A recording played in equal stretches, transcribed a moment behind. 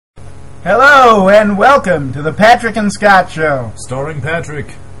Hello and welcome to the Patrick and Scott Show. Starring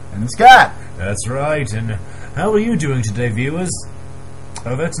Patrick. And Scott. That's right. And how are you doing today, viewers?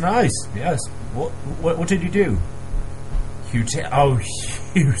 Oh, that's nice. Yes. What did you do? You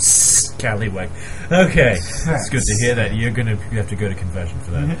scallywag. Okay. It's good to hear that. You have to go to confession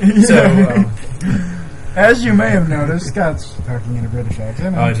for that. So, as you may have noticed, Scott's talking in a British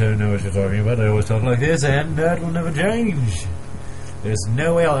accent. I don't know what you're talking about. I always talk like this, and that will never change. There's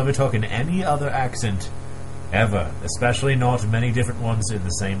no way I'll ever talk in any other accent, ever. Especially not many different ones in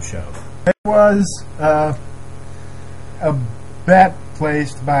the same show. It was a bet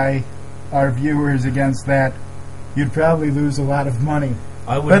placed by our viewers against that. You'd probably lose a lot of money.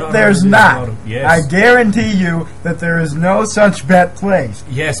 But there's not. Yes. I guarantee you that there is no such bet placed.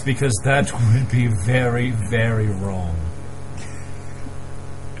 Yes, because that would be very, very wrong.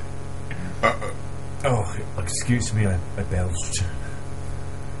 Oh, excuse me, I belched.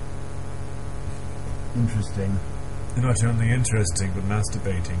 Interesting. Not only interesting, but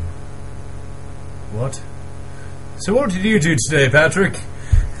masturbating. What? So what did you do today, Patrick?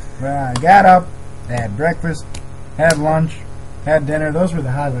 Well, I got up, had breakfast, had lunch, had dinner. Those were the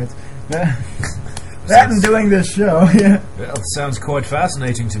highlights. That and doing this show. Yeah. Well, sounds quite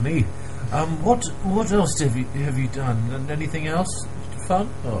fascinating to me. What else have you done? Anything else fun?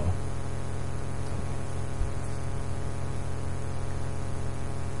 Oh.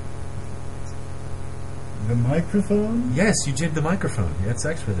 The microphone? Yes, you did the microphone. You had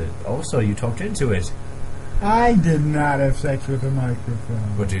sex with it. Also, you talked into it. I did not have sex with a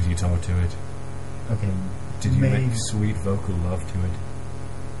microphone. But did you talk to it? Okay. Did you make sweet vocal love to it?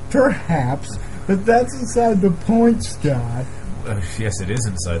 Perhaps, but that's inside the point, Scott. Yes, it is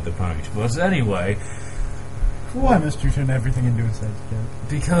inside the point. But anyway... Why must you turn everything into a sex joke?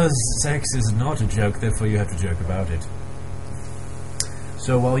 Because sex is not a joke, therefore you have to joke about it.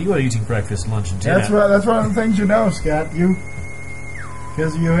 So while you are eating breakfast, lunch, and dinner... That's one of the things you know, Scott.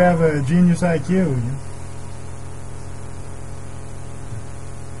 Because you have a genius IQ.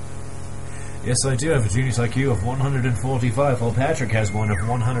 Yes, I do have a genius IQ of 145, while Patrick has one of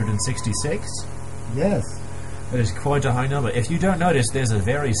 166. Yes. That is quite a high number. If you don't notice, there's a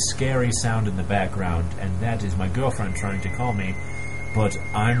very scary sound in the background, and that is my girlfriend trying to call me, but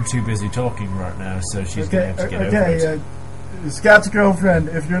I'm too busy talking right now, so she's going to have to get over it. Scott's girlfriend,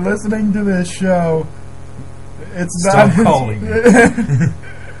 if you're listening to this show, it's Stop calling me.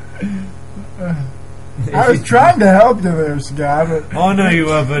 I was trying to help you there, Scott. But I know you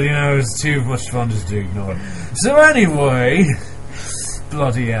were, but it's too much fun just to ignore. So anyway,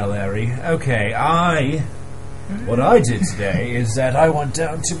 bloody hell, Larry. Okay, what I did today is that I went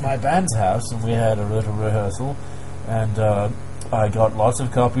down to my band's house and we had a little rehearsal, and I got lots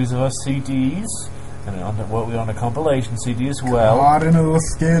of copies of our CDs, and we're on a compilation CD as well. Cardinal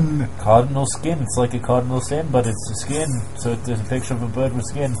skin. Cardinal skin. It's like a cardinal sin, but it's a skin. So there's a picture of a bird with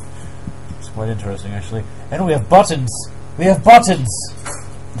skin. It's quite interesting, actually. And we have buttons. We have buttons.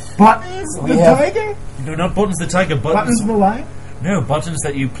 Buttons? The tiger? No, not Buttons the tiger. Buttons the lion? No, buttons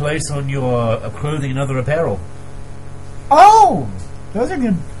that you place on your clothing and other apparel. Oh! Those are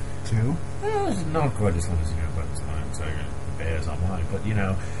good, too. Well, not quite as fun as Buttons the lion, tiger, bears on mine, but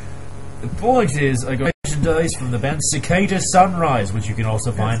the point is, I got merchandise from the band Cicada Sunrise, which you can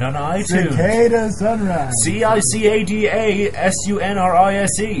also find on iTunes. Cicada Sunrise.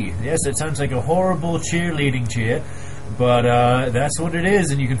 CICADA-SUNRISE. Yes, it sounds like a horrible cheerleading cheer, but that's what it is,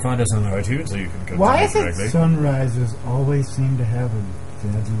 and you can find us on iTunes, so you can go Why to is it sunrises always seem to have a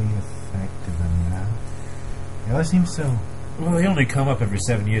deadly effect to them now? They always seem so... Well, they only come up every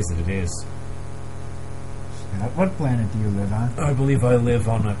 7 years that it is. Scott, what planet do you live on? I believe I live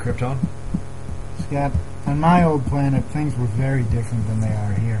on Krypton. Scott, on my old planet, things were very different than they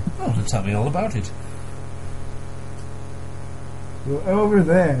are here. Oh, so tell me all about it. Well, over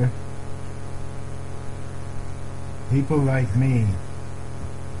there, people like me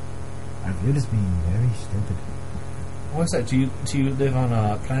are viewed as being very stupid. What's that? Do you live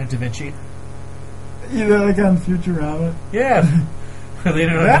on Planet Da Vinci? You know, like on Futurama? Yeah.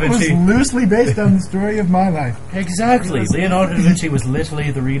 Leonardo that da Vinci was loosely based on the story of my life. Exactly. Leonardo da Vinci was literally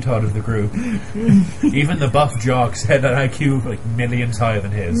the retard of the group. Even the buff jocks had an IQ like millions higher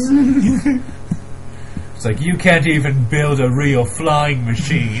than his. It's like, you can't even build a real flying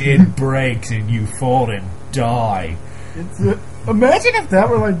machine. It breaks and you fall and die. Imagine if that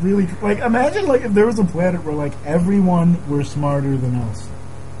were like really... imagine if there was a planet where everyone were smarter than us.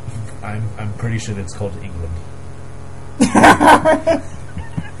 I'm pretty sure that's called England.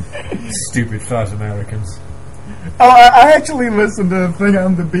 Stupid fat Americans. Oh, I actually listened to a thing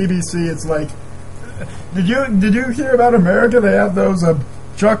on the BBC. It's like, did you hear about America? They have those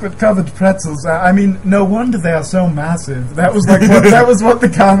chocolate-covered pretzels. I mean, no wonder they are so massive. That was like that was what the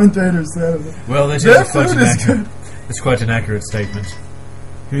commentator said. Well, this Their is quite food an is accurate. good. It's quite an accurate statement.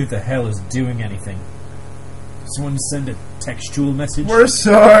 Who the hell is doing anything? Someone send a textual message? We're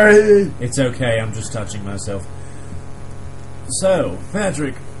sorry. It's okay, I'm just touching myself. So,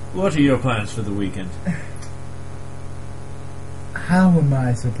 Patrick, what are your plans for the weekend? How am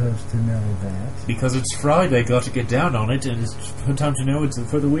I supposed to know that? Because it's Friday, got to get down on it, and it's time to know it's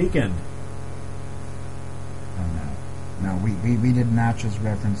for the weekend. Oh no. No, we did not just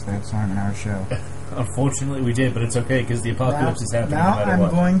reference that song in our show. Unfortunately, we did, but it's okay because the apocalypse is happening Now no matter I'm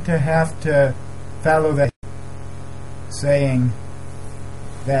what. going to have to follow the saying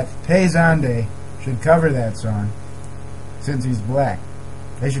that Payzande should cover that song since he's black.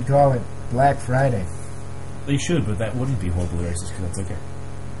 They should call it Black Friday. They should, but that wouldn't be horribly racist because that's okay.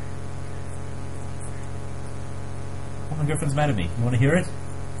 Oh, my girlfriend's mad at me. You want to hear it?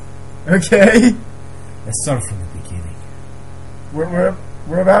 Okay? Let's start from the beginning.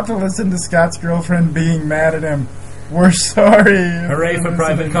 We're about to listen to Scott's girlfriend being mad at him. We're sorry. Hooray for listening.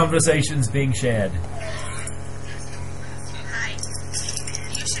 private conversations being shared. Hi.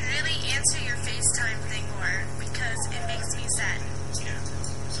 You should really answer your FaceTime thing more because it makes me sad.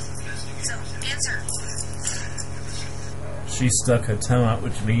 So, answer. She stuck her tongue out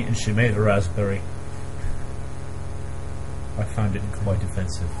with me and she made a raspberry. I found it quite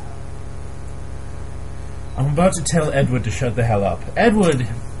offensive. I'm about to tell Edward to shut the hell up. Edward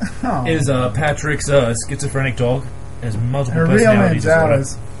Oh. is Patrick's schizophrenic dog. Has multiple Her real personality name's disorder.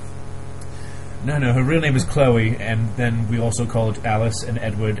 Alice. No, her real name is Chloe, and then we also call it Alice and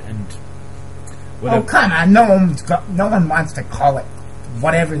Edward and... Oh, come on. No one wants to call it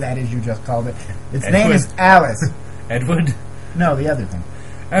whatever that is you just called it. Its name Edward. is Alice. Edward? No, the other thing.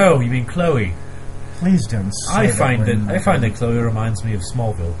 Oh, you mean Chloe? Please don't say I find word in my that Chloe reminds me of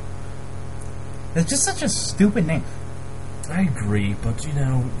Smallville. It's just such a stupid name. I agree, but you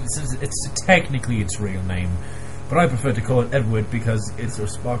know, it's technically its real name. But I prefer to call it Edward because it's a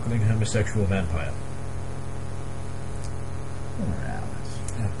sparkling homosexual vampire. Poor Alice.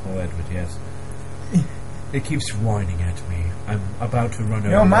 Poor Edward, yes. It keeps whining at me. I'm about to run over.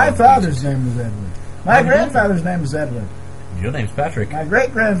 You know, my the father's name was Edward. My Oh, grandfather's name was Edward. Your name's Patrick. My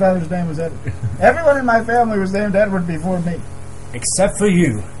great-grandfather's name was Edward. Everyone in my family was named Edward before me. Except for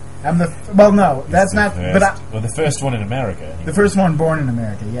you. I'm the... Well, no, that's not... But Well, the first one in America. Anyway. the first one born in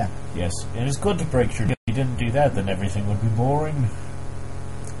America, yeah. Yes, it is good to break your... If you didn't do that, then everything would be boring.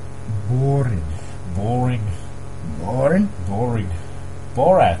 Boring. Boring. Boring? Boring.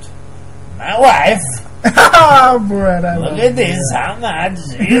 Borat. My wife! Oh, Borat, I Look love at this, Borat. how much?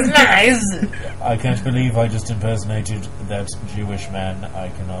 She's nice! I can't believe I just impersonated that Jewish man. I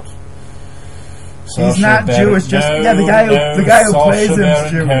cannot. He's not Jewish, just... yeah, the guy who plays him is Sacha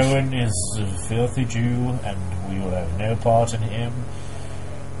Jewish. Baron Cohen is a filthy Jew, and we will have no part in him.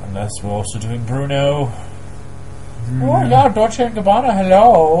 Unless we're also doing Bruno. Oh, yeah, Dolce & Gabbana,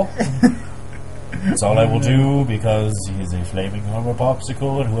 hello! That's all I will do, because he is a flaming homo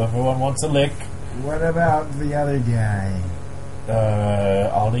popsicle, and who everyone wants a lick. What about the other guy?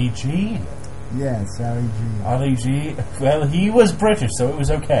 Ollie G? Yes, Ali G. Ollie G? Well, he was British, so it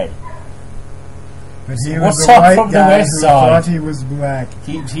was okay. But he was What's a up white from the guy west who side? thought he was black.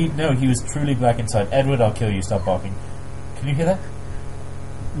 No, he was truly black inside. Edward, I'll kill you, stop barking. Can you hear that?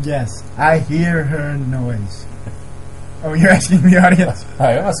 Yes, I hear her noise. Oh, you're asking the audience?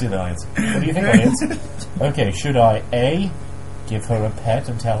 Hi, I must be the audience. What do you think, audience? Okay, should I A, give her a pet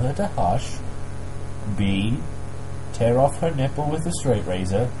and tell her to hush, B, tear off her nipple with a straight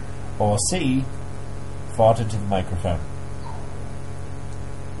razor, or C, fart into the microphone?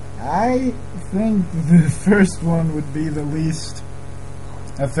 I think the first one would be the least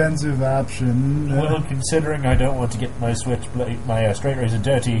offensive option. Well, considering I don't want to get my straight razor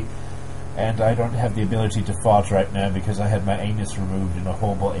dirty, and I don't have the ability to fart right now because I had my anus removed in a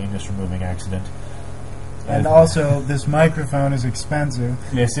horrible anus removing accident. And also, this microphone is expensive.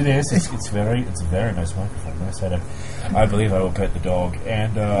 Yes, it is. It's a very nice microphone. Nice setup. I believe I will pet the dog,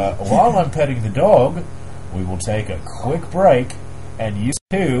 and while I'm petting the dog, we will take a quick break, and you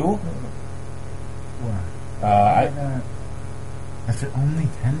two. After only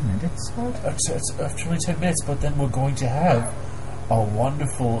 10 minutes? It's actually 10 minutes, but then we're going to have a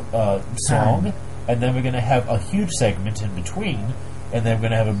wonderful song, and then we're going to have a huge segment in between, and then we're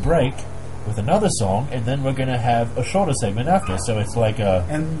going to have a break with another song, and then we're going to have a shorter segment after. So it's like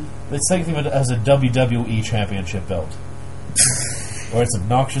let's think of it as a WWE championship belt, where it's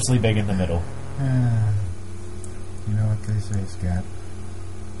obnoxiously big in the middle. You know what they say, Scott?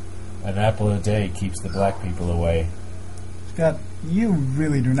 An apple a day keeps the black people away. Scott, you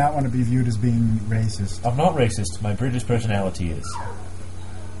really do not want to be viewed as being racist. I'm not racist. My British personality is.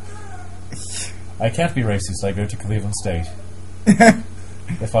 I can't be racist. I go to Cleveland State.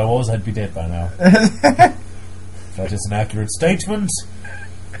 If I was, I'd be dead by now. That is an accurate statement.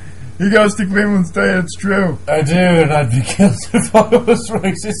 He goes to Cleveland State, it's true. I do, and I'd be killed if I was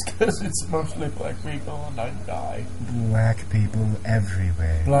racist, because it's mostly black people, and I'd die. Black people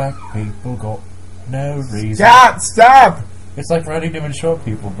everywhere. Black people got no reason. Scott, stop! It's like Randy Newman short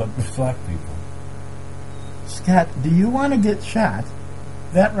people, but with black people. Scott, do you want to get shot?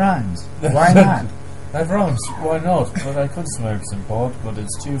 That rhymes. Why not? That rhymes. Why not? But I could smoke some pot, but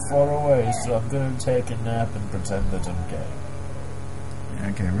it's too far away, so I'm going to take a nap and pretend that I'm gay.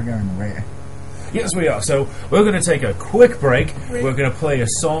 Okay, we're going away. Yes, we are. So we're going to take a quick break. We're going to play a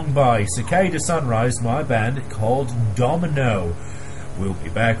song by Cicada Sunrise, my band, called Domino. We'll be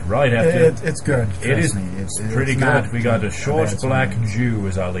back right after. It's good. It is me. It's pretty good. We got a short bad black song. Jew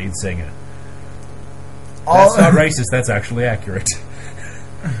as our lead singer. All- That's not racist, that's actually accurate.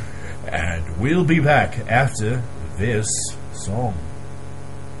 And we'll be back after this song.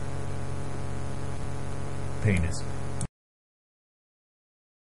 Penis.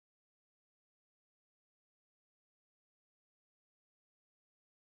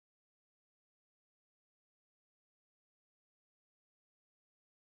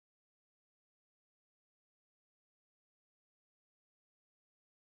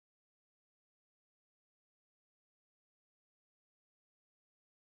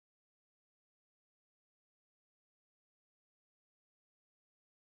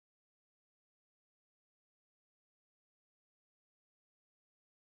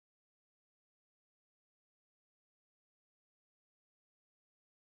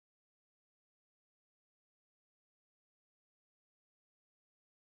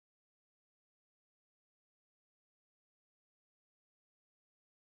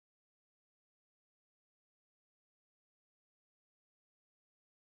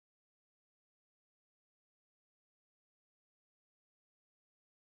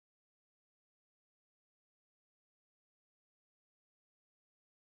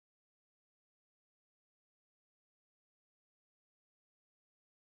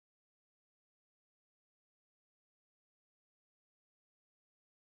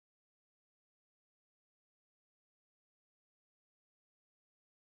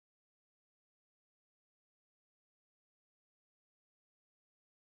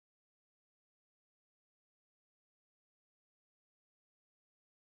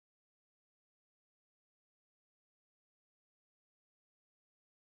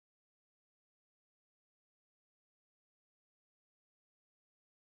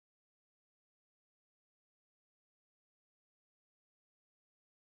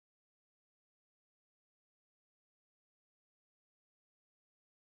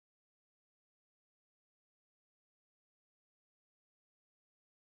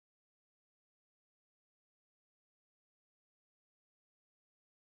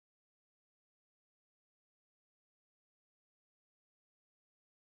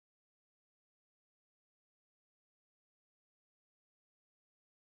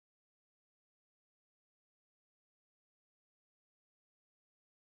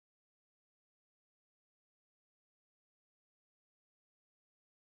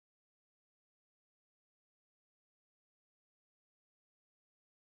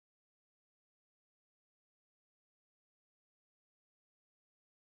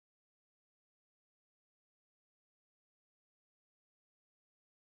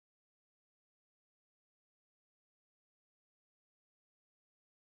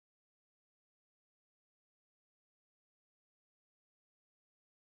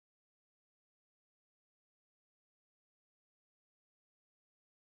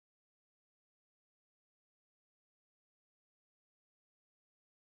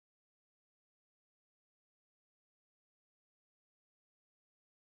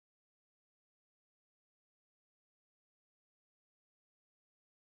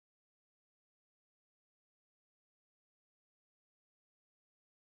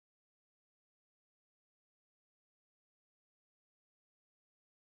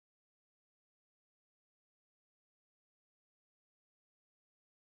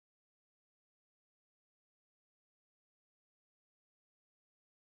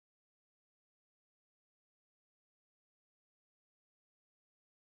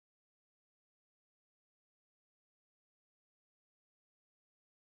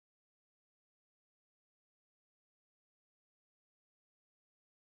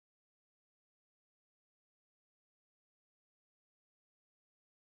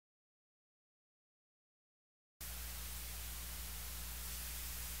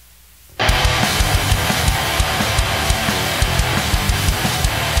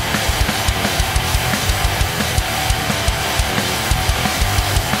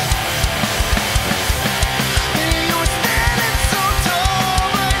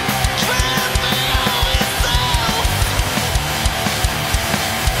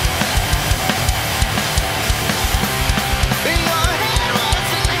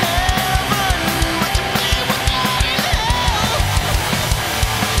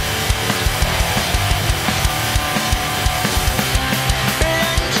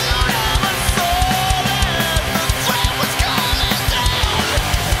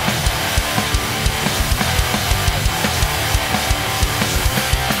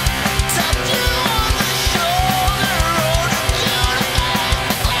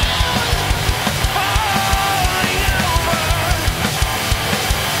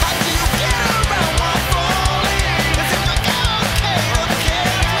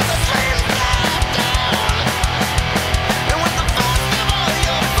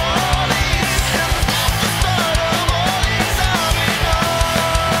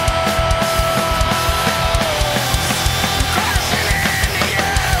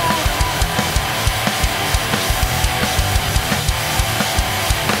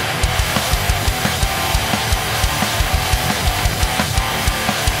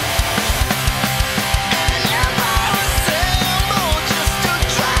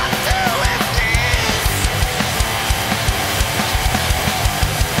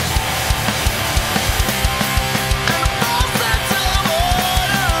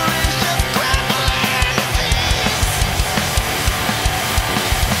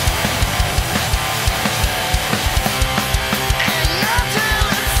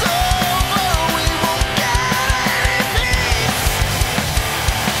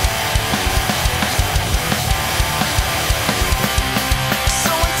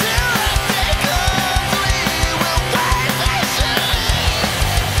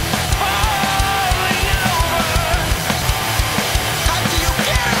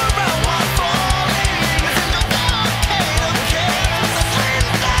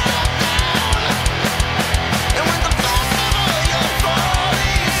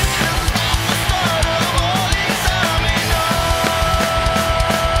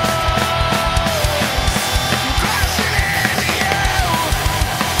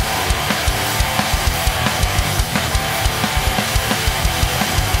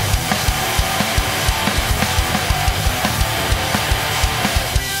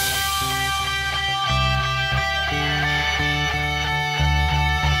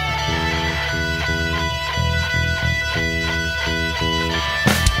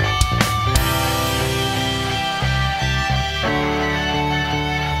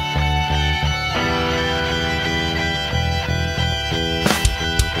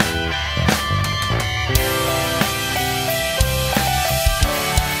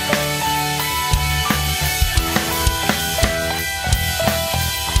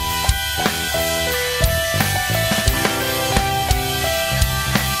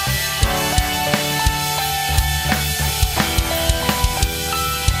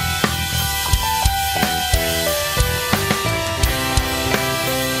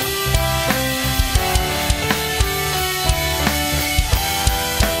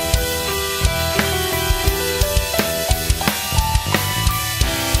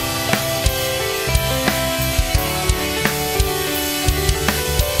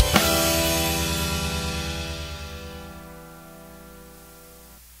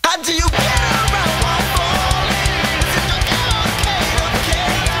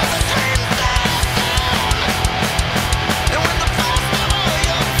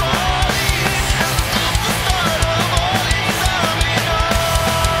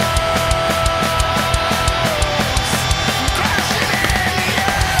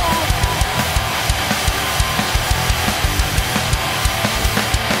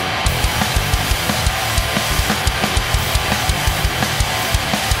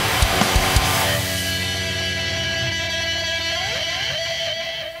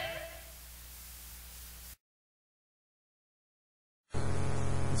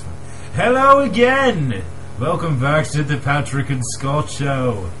 hello again! Welcome back to the Patrick and Scott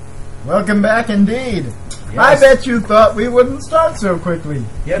Show. Welcome back indeed. Yes. I bet you thought we wouldn't start so quickly.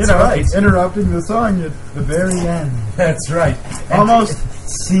 Yeah, you that's know, right. interrupting the song at the very end. That's right. Almost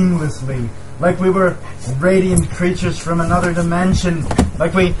seamlessly. Like we were radiant creatures from another dimension.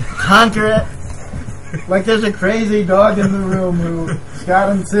 Like we conquer it. Like there's a crazy dog in the room who Scott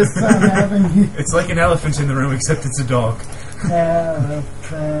insists on having. It's like an elephant in the room, except it's a dog.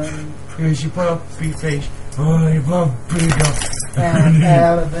 Elephant. Here's your puppy face. Oh, your puppy dog. An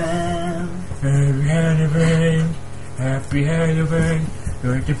elephant. Happy Halloween. Happy Halloween.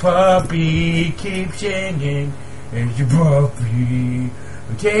 Let the puppy keep singing. There's your puppy.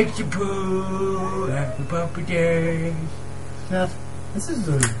 Who takes your poo. Happy puppy days. Scott, this is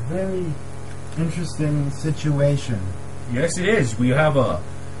a very interesting situation. Yes, it is. We have a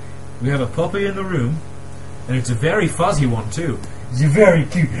puppy in the room, and it's a very fuzzy one too. It's a very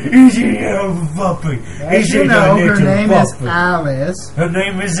cute. Is it a puppy? As Is you it know, a her little name is puppy? Alice. Her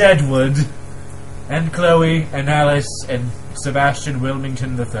name is Edward, and Chloe, and Alice, and Sebastian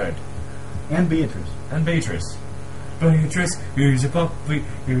Wilmington III, And Beatrice. and Beatrice. Beatrice, here's a puppy,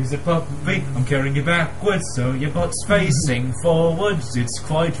 here's a puppy. I'm carrying you backwards, so your butt's facing forwards. It's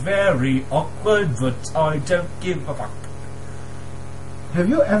quite very awkward, but I don't give a fuck. Have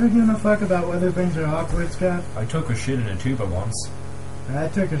you ever given a fuck about whether things are awkward, Scott? I took a shit in a tuba once. I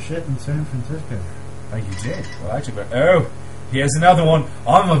took a shit in San Francisco. Oh, you did? Well, I took a... Oh, here's another one.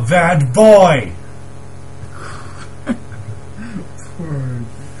 I'm a bad boy. Poor-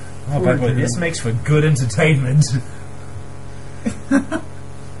 Oh, by the way, this makes for good entertainment.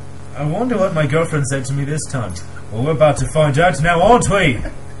 I wonder what my girlfriend said to me this time. Well, we're about to find out now, aren't we?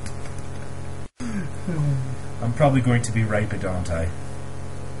 I'm probably going to be raped, aren't I?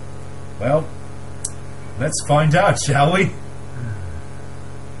 Well, let's find out, shall we?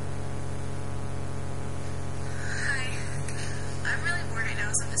 Hi. I'm really bored right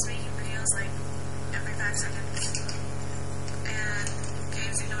now, so I'm just making videos like every 5 seconds. And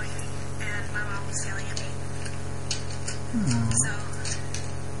Gabe's annoying me, and my mom was yelling at me. So,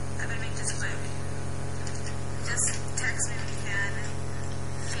 I've been making this quick. Just text me when you can,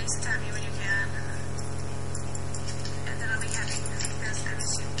 FaceTime me when you can, and then I'll be happy because I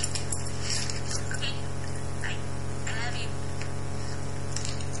miss you. Okay? Bye. I love you.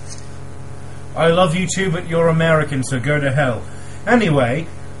 I love you too, but you're American, so go to hell. Anyway,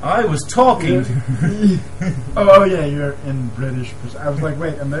 I was talking... Oh yeah, you're in British. I was like,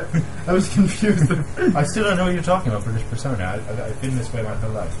 wait a minute. I was confused. I still don't know what you're talking about, British persona. I've been this way my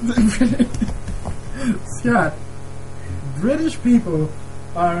whole life. Scott, British people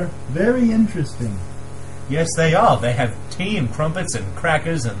are very interesting. Yes, they are. They have tea and crumpets and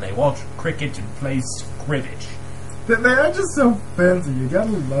crackers, and they watch cricket and play cribbage. They are just so fancy. You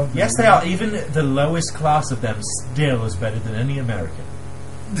gotta love them. Yes, they are. Even the lowest class of them still is better than any American.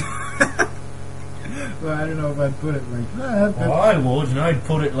 Well, I don't know if I'd put it like that. But Well, I would, and I'd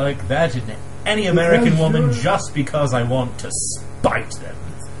put it like that in any American Because woman you're- just because I want to spite them.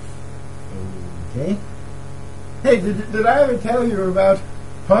 Okay. Hey, did I ever tell you about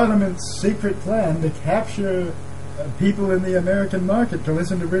Parliament's secret plan to capture people in the American market to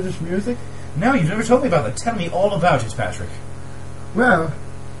listen to British music? No, you've never told me about that. Tell me all about it, Patrick. Well,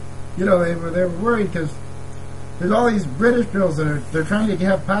 you know, they were worried because there's all these British girls that they're trying to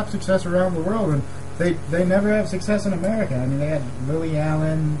have pop success around the world, and they never have success in America. I mean, they had Lily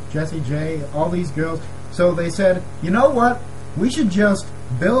Allen, Jessie J, all these girls. So they said, you know what? We should just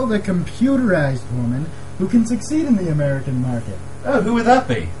build a computerized woman who can succeed in the American market. Oh, who would that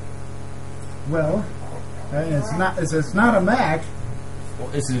be? Well, I mean, it's not a Mac. Well,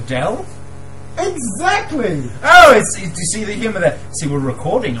 is it Adele? Exactly. Oh, do you see the humor there? See, we're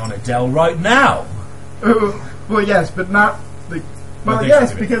recording on Adele right now. Well, yes, but not the. Well, they yes,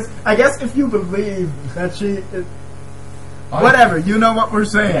 should be. because I guess if you believe that she. I- Whatever, you know what we're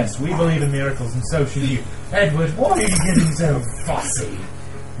saying. Yes, we believe in miracles, and so should you. Edward, why are you getting so fussy?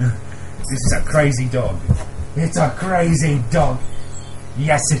 This is a crazy dog. It's a crazy dog.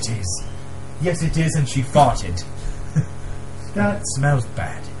 Yes, it is. Yes, it is, and she farted. Scott, It smells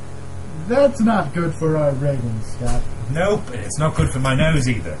bad. that's not good for our ratings, Scott. Nope, and it's not good for my nose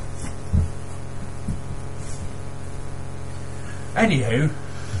either. Anywho,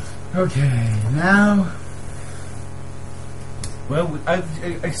 Okay, now. well,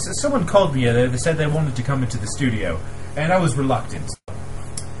 someone called me. They said they wanted to come into the studio, and I was reluctant.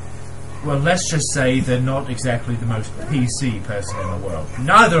 Well, let's just say they're not exactly the most PC person in the world.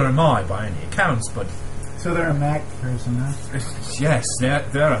 Neither am I, by any accounts, but So they're a Mac person, huh? yes, they're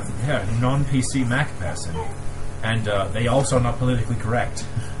a non-PC Mac person, and they also are not politically correct.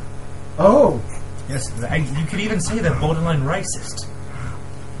 Oh! Yes, you could even say they're borderline racist.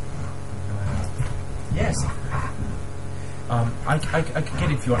 Yes. I could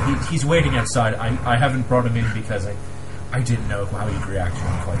get it if you want. He's waiting outside. I haven't brought him in because I didn't know how he'd react to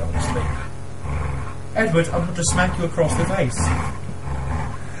him, quite honestly. Edward, I'm going to smack you across the face.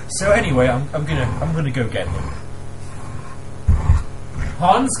 So anyway, I'm gonna go get him.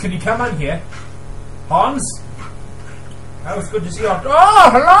 Hans, can you come on here? Hans? Oh, it's good to see you. Oh,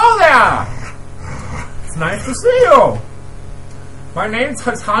 hello there! It's nice to see you. My name's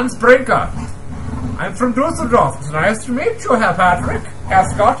Hans Brinker. I'm from Dusseldorf. It's nice to meet you, Herr Patrick. Herr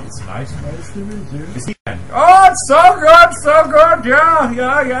Scott. It's nice Nice to meet you. to see you. Oh, it's so good.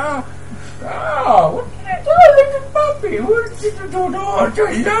 Yeah. Oh, what did you do, little puppy? What did you do? Oh,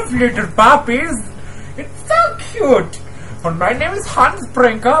 you love little puppies. It's so cute. But my name is Hans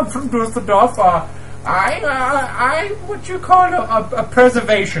Brinker. I'm from Dusseldorf. I'm what you call a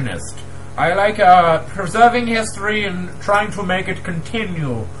preservationist. I like preserving history and trying to make it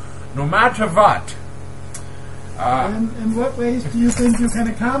continue, no matter what. In what ways do you think you can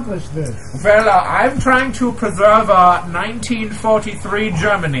accomplish this? Well, I'm trying to preserve 1943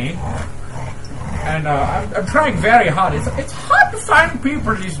 Germany, and I'm trying very hard. It's hard to find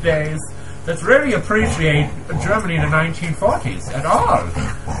people these days that really appreciate Germany in the 1940s at all.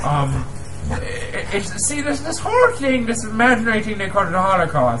 See, there's this whole thing, this imaginary thing they call it the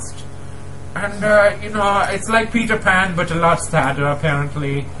Holocaust. And, it's like Peter Pan, but a lot sadder,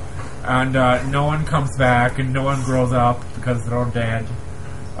 apparently. And no one comes back, and no one grows up because they're all dead.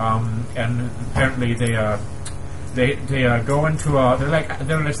 And apparently they go into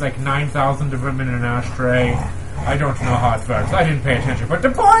there's like 9,000 of them in an ashtray. I don't know how it works. I didn't pay attention. But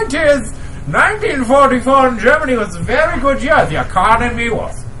the point is, 1944 in Germany was a very good year. The economy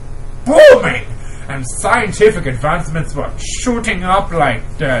was booming, and scientific advancements were shooting up like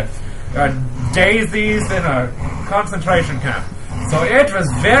daisies in a concentration camp. So it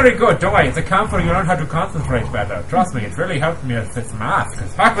was very good. Don't worry, it's a camp where you learn how to concentrate better. Trust me, it really helped me with this math,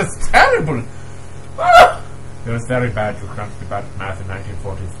 because that was terrible. Ah! It was very bad. You can't be bad at math in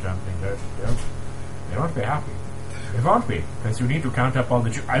 1940s Germany. They won't be happy. They won't be, because you need to count up all the...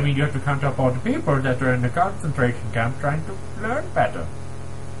 you have to count up all the people that are in the concentration camp trying to learn better.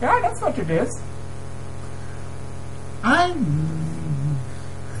 Yeah, that's what it is. I'm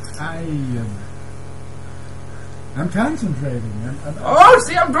concentrating.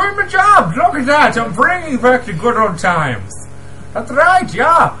 See, I'm doing my job. Look at that. I'm bringing back the good old times. That's right,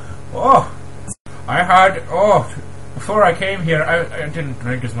 yeah. Oh, I had, before I came here, I didn't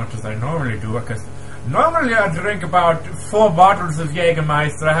drink as much as I normally do, because normally I drink about 4 bottles of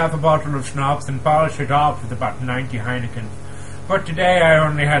Jägermeister, half a bottle of schnapps, and polish it off with about 90 Heinekens. But today I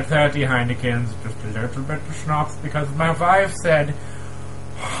only had 30 Heinekens, just a little bit of schnapps, because my wife said,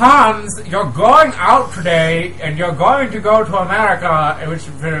 Hans, you're going out today, and you're going to go to America, which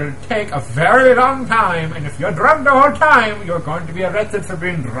will take a very long time, and if you're drunk the whole time, you're going to be arrested for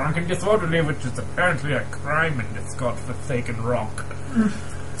being drunk and disorderly, which is apparently a crime in this godforsaken rock.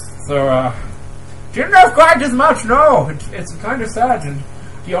 So, didn't have quite as much, no. It's kind of sad, and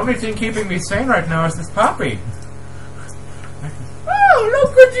the only thing keeping me sane right now is this puppy. Oh,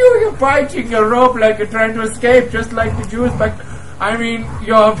 look at you, you're biting your rope like you're trying to escape, just like the Jews back...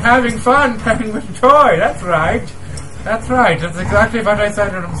 you're having fun playing with a toy. That's right. That's right. That's exactly what I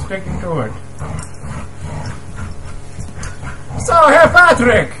said, and I'm sticking to it. So, Herr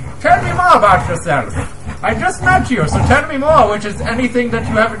Patrick, tell me more about yourself. I just met you, so tell me more, which is anything that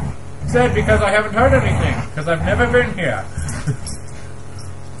you haven't said, because I haven't heard anything, because I've never been here.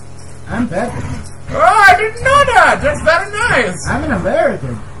 I'm Patrick. Oh, I didn't know that. That's very nice. I'm an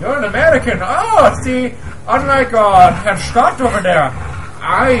American. You're an American. Oh, see, unlike Herr Scott over there,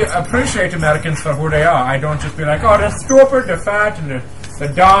 I appreciate Americans for who they are. I don't just be like, oh, they're stupid, they're fat, and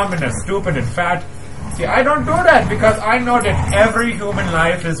they're dumb, and they're stupid and fat. See, I don't do that, because I know that every human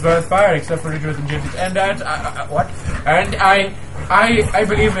life is worthwhile, except for the Jews and Gypsies. And that, And I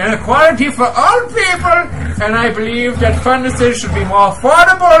believe in equality for all people, and I believe that furnaces should be more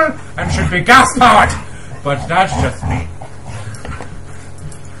affordable and should be gas-powered. But that's just me.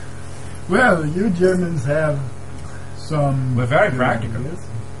 Well, you Germans have some... We're very practical. ideas.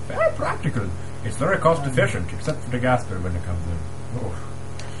 Very practical. It's very cost efficient, except for the gas bill when it comes in. Oh.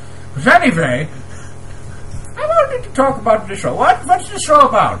 But anyway, I wanted to talk about the show. What's the show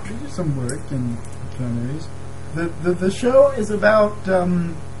about? We do some work in documentaries. The show is about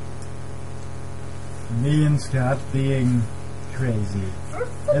me and Scott being crazy,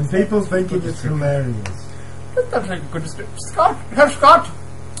 and people thinking it's hilarious. That's like a good Scott, Herr Scott.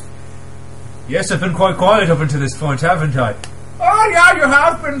 Yes, I've been quite quiet up until this point, haven't I? Oh, yeah, you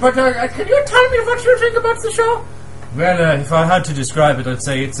have been, but can you tell me what you think about the show? Well, if I had to describe it, I'd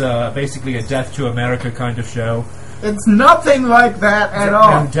say it's basically a Death to America kind of show. It's nothing like that at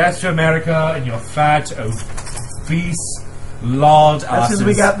all. And Death to America, and you're fat, obese, lard That's asses.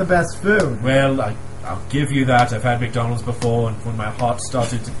 because we got the best food. Well, I'll give you that. I've had McDonald's before, and when my heart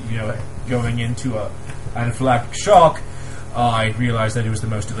started, going into an anaphylactic shock, I realized that it was the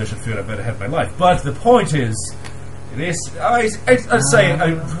most delicious food I've ever had in my life. But the point is, I'd say,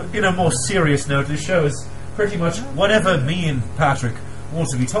 in a more serious note, this show is pretty much whatever me and Patrick want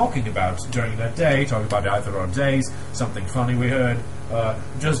to be talking about during that day, talking about either our days, something funny we heard,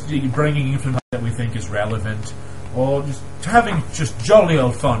 just bringing information that we think is relevant, or just having just jolly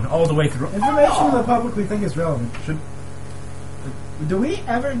old fun all the way through. Information the public we think is relevant. Do we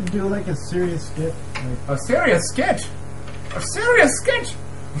ever do like a serious skit? A serious skit? A serious skit?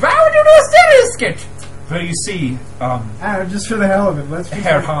 Why would you do a serious skit? But you see, Just for the hell of it, let's.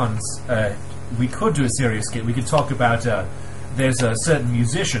 Herr Hans, we could do a serious skit. We could talk about, there's a certain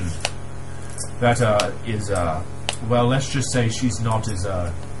musician that is, well, let's just say she's not as,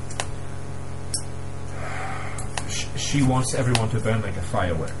 she wants everyone to burn like a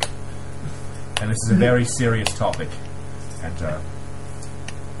firework. And this is a very serious topic.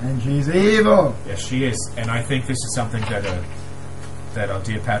 And she's evil. Yes, she is. And I think this is something that our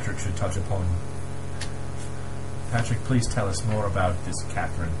dear Patrick should touch upon. Patrick, please tell us more about this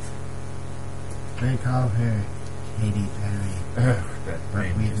Catherine. They call her Katy Perry,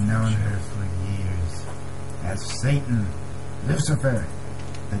 but we've known her for years as Satan, Lucifer,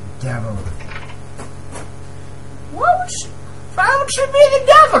 the devil. Why would she be the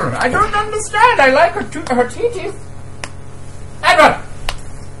devil? I don't understand. I like her titties. Edward!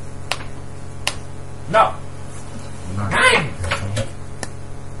 No. 9!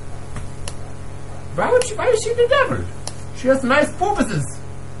 Why is she the devil? She has nice purposes.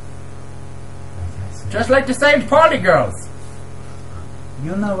 Just like the St. Pauli girls.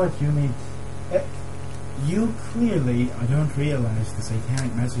 You know what you need. You clearly don't realize the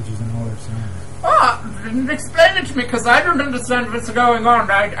satanic messages in all their songs. Explain it to me, because I don't understand what's going on.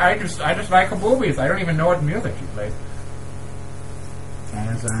 I just like her boobies. I don't even know what music she plays.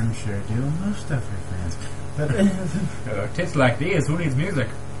 As I'm sure do most of her fans. But Tits like these, who needs music?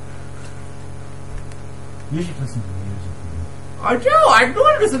 you should listen to music. I do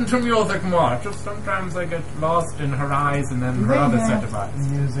listen to music more. Just sometimes I get lost in her eyes and then her other set of eyes.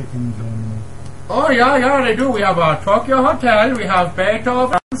 Music in Germany. Oh, yeah, they do. We have Tokyo Hotel, we have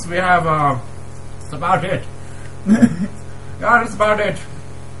Beethoven, we have, that's about it. Yeah, that's about it.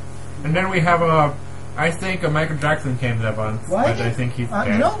 And then we have, I think Michael Jackson came there once, but I think he's dead.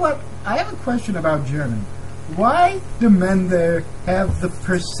 You know what? I have a question about Germany. Why do men there have the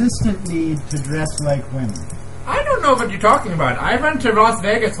persistent need to dress like women? I don't know what you're talking about. I went to Las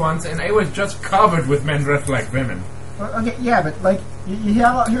Vegas once and it was just covered with men dressed like women. Well, okay, yeah, but like, you hear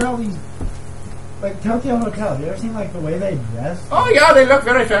all these, like, Tokyo Hotel. You ever seen, like, the way they dress? Oh, yeah, they look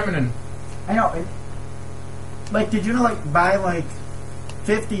very feminine. I know. Like, did you know, like, by, like,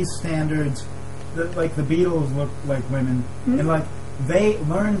 50s standards, the Beatles look like women, and, like, they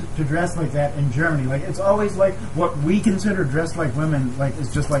learned to dress like that in Germany. Like, it's always, like, what we consider dressed like women, like,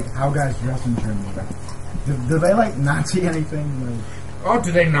 is just, like, how guys dress in Germany. Like, do they, like, not see anything? Like, oh,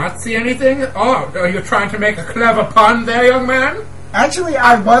 do they not see anything? Oh, are you trying to make a clever pun there, young man? actually,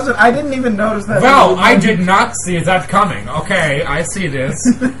 I wasn't. I didn't even notice that. Well, I did not see that coming. Okay, I see this.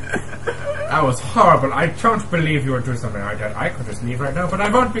 That was horrible. I don't believe you would do something like that. I could just leave right now, but I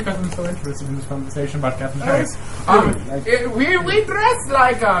won't because I'm so interested in this conversation about Catherine Perry. We dress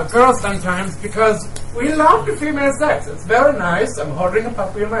like girls sometimes because we love the female sex. It's very nice. I'm holding a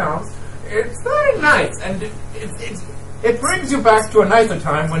puppy in my arms. It's very nice, and it brings you back to a nicer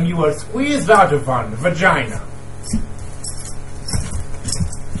time when you were squeezed out of one vagina.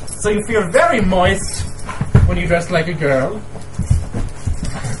 So you feel very moist when you dress like a girl.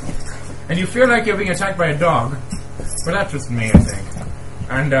 And you feel like you're being attacked by a dog. But that's just me, I think.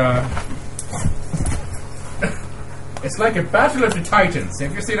 And, it's like a Battle of the Titans.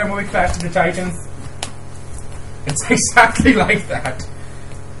 Have you seen that movie, Clash of the Titans? It's exactly like that.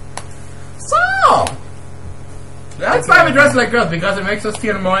 So! That's why we dress like girls, because it makes us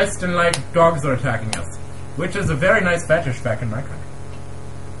feel moist and like dogs are attacking us. Which is a very nice fetish back in my country.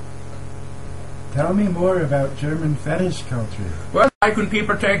 Tell me more about German fetish culture. Well, like when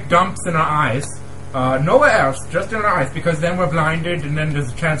people take dumps in our eyes, nowhere else, just in our eyes, because then we're blinded and then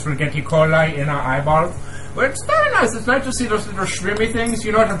there's a chance we'll get E. coli in our eyeballs. Well, it's very nice. It's nice to see those little shrimmy things.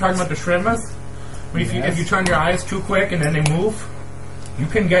 You know what I'm talking about, the shrimmers? If you turn your eyes too quick and then they move, you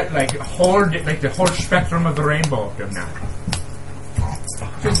can get like the whole spectrum of the rainbow of them now.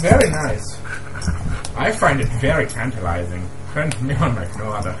 It's very nice. I find it very tantalizing. Turns me on like no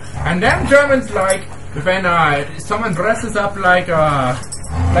other. And then Germans like when someone dresses up like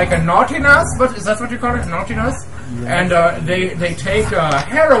a naughtiness, but is that what you call it, naughtiness? Yes. And they take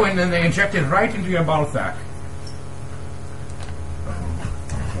heroin and they inject it right into your ball sack.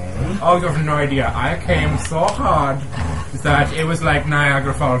 Okay. Oh, you have no idea. I came so hard that it was like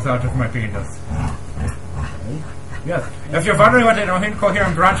Niagara Falls out of my penis. Okay. Yes. If you're wondering what an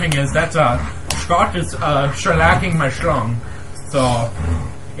incoherent grunting is, that's Scott is shellacking my schlong. So,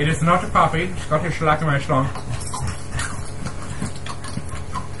 it is not a puppy. Scott is shellacking my schlong.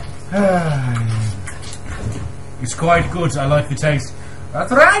 It's quite good. I like the taste.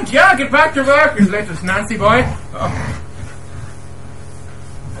 That's right, yeah, get back to work, you little Nancy boy.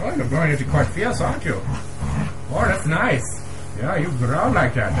 Oh, you're going into quite fierce, aren't you? Oh, that's nice. Yeah, you growl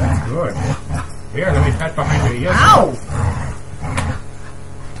like that. That's good. Here, let me pat behind your ears. Ow!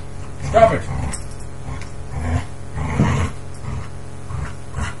 Stop it.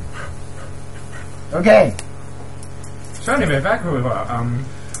 Okay. So anyway, back where we were.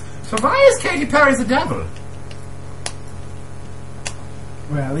 So why is Katy Perry the devil?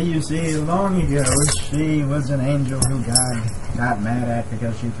 Well, you see, long ago, she was an angel who God got mad at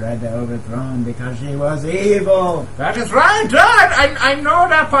because she tried to overthrow him because she was evil. That is right, Dad! I know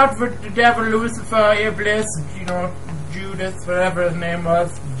that part with the devil, Lucifer, Iblis, you know, Judas, whatever his name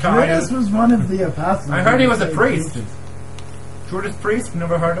was. Judas was one of the apostles. I heard he was a Saved priest. Jesus. Judas Priest,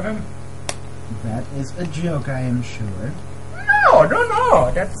 never heard of him? That is a joke, I am sure.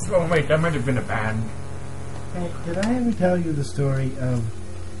 No. That's, oh wait, that might have been a band. Hey, did I ever tell you the story of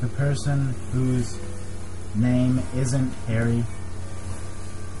the person whose name isn't Harry?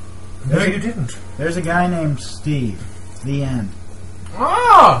 No, you didn't. There's a guy named Steve. The end.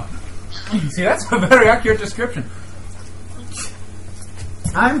 Oh! See, that's a very accurate description.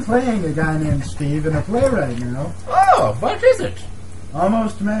 I'm playing a guy named Steve in a play right now. Oh, what is it?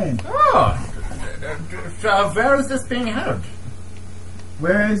 Almost Maine. Oh, where is this being held?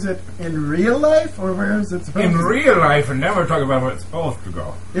 Where is it? In real life, or where is it supposed In to real life, and never talk about where it's supposed to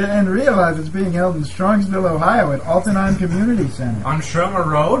go. In real life, it's being held in Strongsville, Ohio, at Altenheim Community Center. On Shermer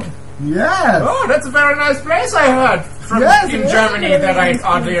Road? Yes! Oh, that's a very nice place I heard from Yes, in it is Germany very that I nice.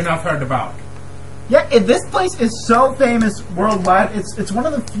 oddly enough heard about. Yeah, this place is so famous worldwide. It's one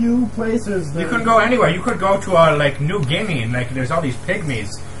of the few places that... You couldn't go anywhere. You could go to like New Guinea, and like there's all these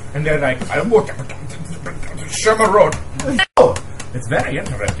pygmies, and they're like, I walk Shermer Road. Oh, it's very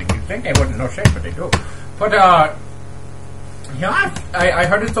interesting. You'd think they wouldn't know shit, but they do. But yeah, I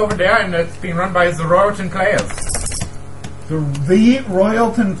heard it's over there, and it's being run by the Royalton Players. The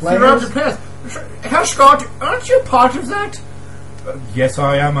Royalton The Royalton Players? Players. Herr Scott, aren't you part of that? Yes,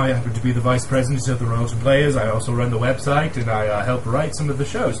 I am. I happen to be the vice president of the Royalton Players. I also run the website, and I help write some of the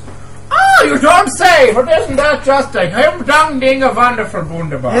shows. Oh, you don't say! But isn't that just a him-dang-ding a wonderful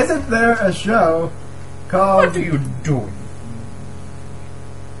wunderbar? Isn't there a show called... What are you doing?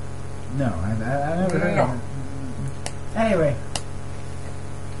 No, I never heard No. of it. Anyway,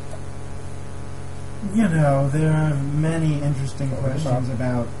 you know, there are many interesting questions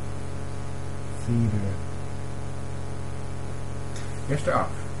about theater. Yes, there are.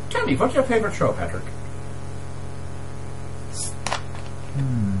 Tell me, what's your favorite show, Patrick?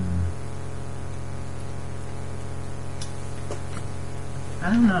 I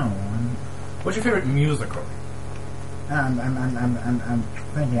don't know. What's your favorite musical? I'm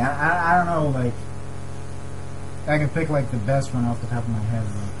thinking. I don't know. Like, I can pick like the best one off the top of my head.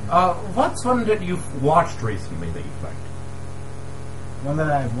 What's one that you've watched recently that you've liked? One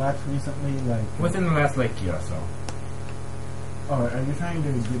that I've watched recently, like. Within the last, like, year or so. Oh, are you trying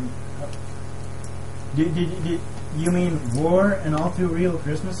to? Did you mean War: An All Too Real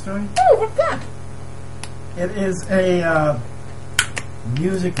Christmas Story? Oh, what's that? It is a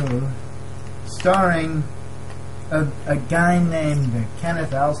musical starring a guy named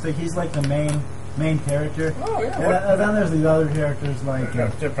Kenneth Alstick. He's like the main character. Oh, yeah. And then there's these other characters like.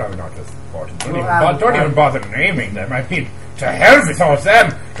 They're probably not as important. Well, Don't even bother naming them. I mean, to hell with all of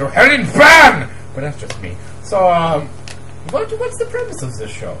them! To hell in ban! But that's just me. So, what's the premise of this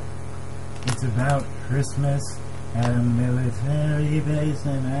show? It's about Christmas at a military base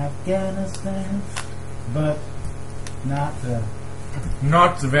in Afghanistan, but not the.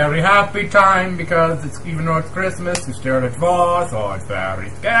 Not a very happy time because it's even though it's Christmas, you stare at war, so it's very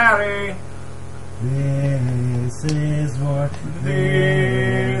scary. This is war.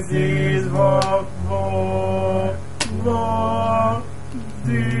 This is war, war, war.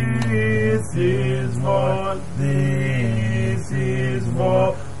 This is war. This is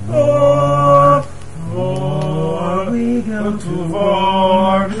war, war, war. We go To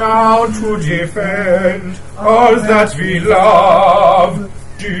war, to defend all that we love.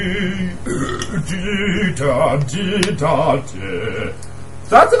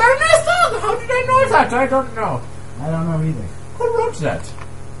 That's a very nice song. How did I know that? I don't know. I don't know either. Who wrote that?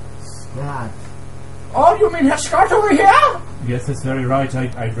 God. Oh, you mean Scott over here? Yes, that's very right.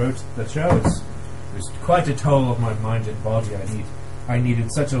 I wrote the show. It was quite a toll on my mind and body. I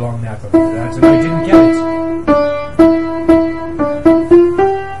needed such a long nap after that, and I didn't get it.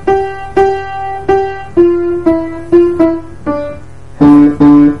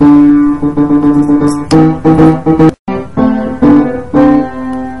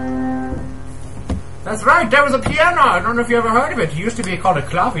 That's right. There was a piano. I don't know if you ever heard of it. It used to be called a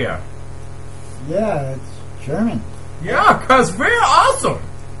clavier. Yeah, it's German. Yeah, 'cause we're awesome.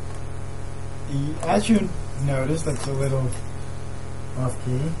 As you notice, that's a little off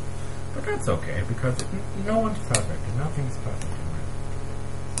key. But that's okay, because no one's perfect, and nothing's perfect in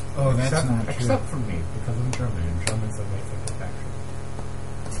life. Oh, that's except, not true. except for me, because I'm German, and Germans are made for protection.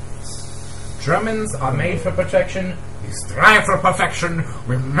 Germans are made for protection. We strive for perfection.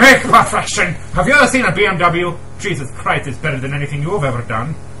 We make perfection. Have you ever seen a BMW? Jesus Christ, it's better than anything you've ever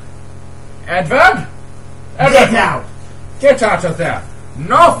done. Edward? Get out! Get out of there!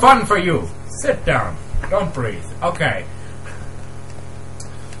 No fun for you! Sit down. Don't breathe. Okay.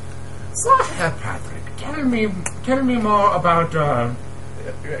 So, Herr Patrick, tell me more about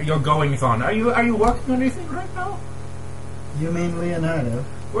your goings on. Are you working on anything right now? You mean Leonardo?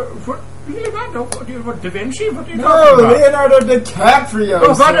 What Leonardo? What Da Vinci? What are you No, talking about? Leonardo DiCaprio. Oh,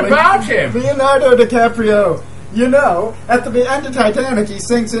 what silly. about him? Leonardo DiCaprio. You know, at the end of Titanic, he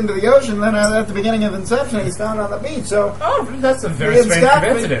sinks into the ocean. Then at the beginning of Inception, he's found on the beach. So, Oh, that's a very Ian strange Scott-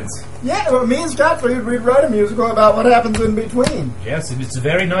 coincidence. yeah, well, me and Scott we'd write a musical about what happens in between. Yes, and it's a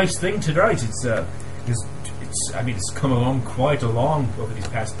very nice thing to write. It's come along quite along over these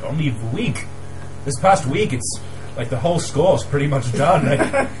past only a week. This past week, it's like the whole score's pretty much done.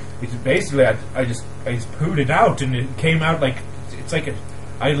 It's basically I just pooed it out, and it came out like it's like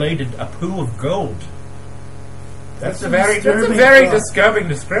I laid a poo of gold. That's a very disturbing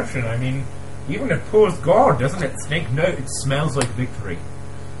description. I mean, even if poo is gold, doesn't it stink? No, it smells like victory.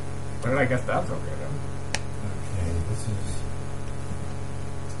 Well, I guess that's okay then. Okay, this is...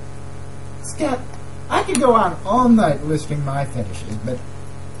 Scott, I could go on all night listing my fetishes, but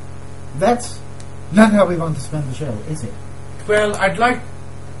that's not how we want to spend the show, is it? Well, I'd like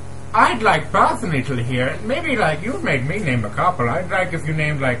personally to hear, maybe like you made me name a couple. I'd like if you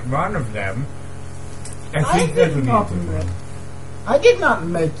named like one of them. I did not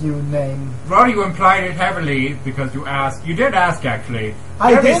make you name... Well, you implied it heavily because you asked. You did ask, actually.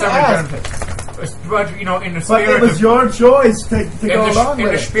 I There may did some ask. But, you know, in the But spirit it was of... your choice to go along in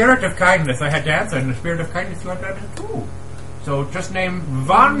with the it. spirit of kindness, I had to answer. In the spirit of kindness, you had to answer too. So just name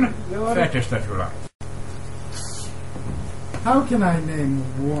one fetish that you like. How can I name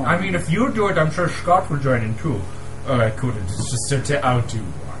one? I mean, if you do it, I'm sure Scott will join in too. Oh, I couldn't. It's just I'll do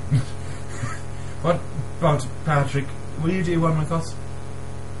one. What about Patrick? Will you do one with us?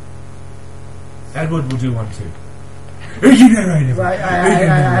 Edward will do one too.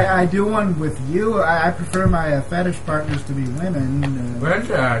 I do one with you. I prefer my fetish partners to be women. Well,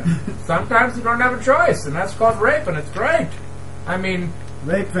 sometimes you don't have a choice, and that's called rape, and it's great. I mean,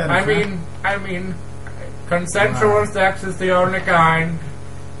 rape fetish. I mean, consensual sex is the only kind.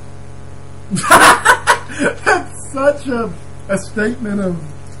 That's such a statement of...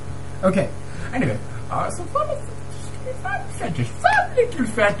 Okay. Anyway, so fun little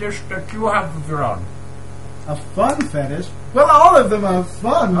fetish that you have of your own. A fun fetish? Well, all of them are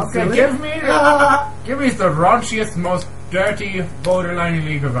fun. Okay, silly. give me the raunchiest, most dirty, borderline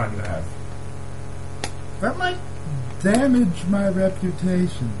illegal one you have. That might damage my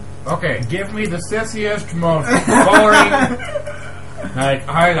reputation. Okay, give me the sissiest, most boring. Like,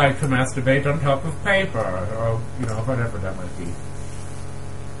 I like to masturbate on top of paper, or you know, whatever that might be.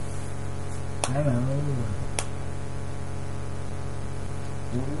 I don't know.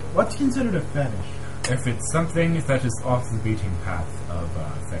 What's considered a fetish? If it's something that is off the beating path of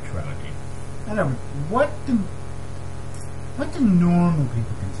sexuality. I don't know. What do normal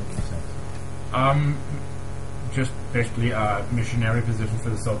people consider sex? Just basically a missionary position for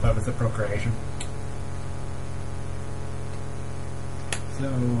the sole purpose of procreation. So,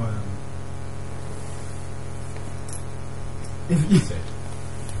 if you That's it.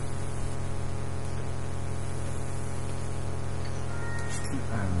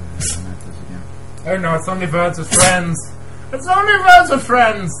 Oh no, it's only birds with friends. It's only birds with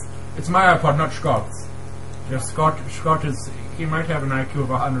friends. It's my iPod, not Scott's. Just Scott is, he might have an IQ of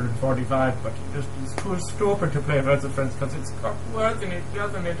 145, but he's too stupid to play Words with Friends because it's got words in it,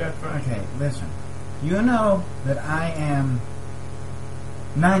 doesn't it, at first? Okay, listen. You know that I am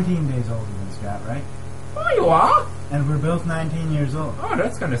 19 days older than Scott, right? Oh, you are? And we're both 19 years old. Oh,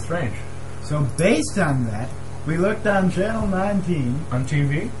 that's kind of strange. So based on that, we looked on Channel 19. On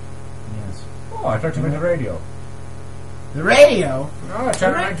TV? Yes. Oh, I thought you meant the radio. The radio? Oh,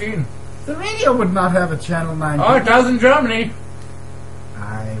 Channel 19. The radio would not have a Channel 19. Oh, it does in Germany.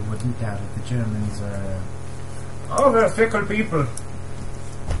 I wouldn't doubt it. The Germans are... Oh, they're fickle people.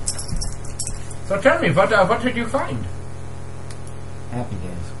 So tell me, what did you find? Happy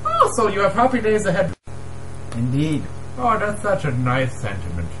days. Oh, so you have happy days ahead. Indeed. Oh, that's such a nice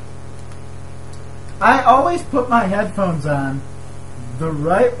sentiment. I always put my headphones on, the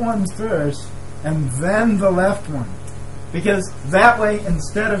right one first, and then the left one. Because that way,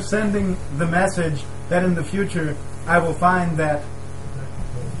 instead of sending the message that in the future I will find that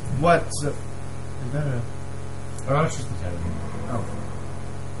what's... is that a... Oh, it's just the television. Oh.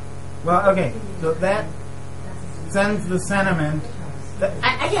 Well, okay, so that sends the sentiment... That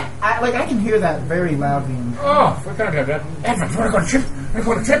I can hear that very loudly. Oh, we can't have that. Edmund, you want to go on a trip? You want to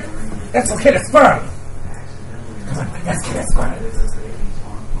go on a trip? That's okay, let's burn. Come on, let's go.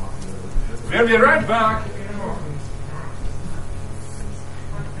 We'll be right back.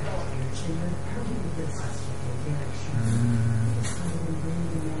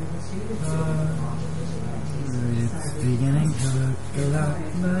 It's beginning to look a lot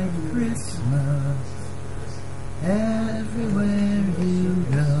like Christmas everywhere you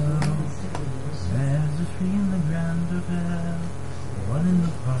go. There's a tree in the Grand Hotel, one in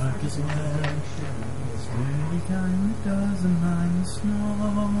the park as well. It's very kind, it doesn't mind the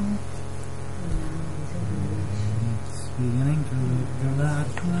snow. It's beginning to look a lot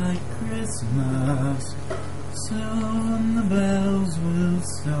like Christmas. Soon the bells will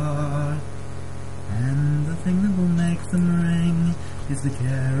start, and the thing that will make them ring is the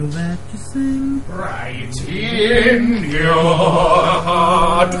carol that you sing. Right in your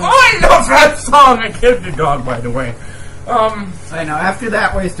heart. Oh, I love that song! I killed the dog, by the way. I know, after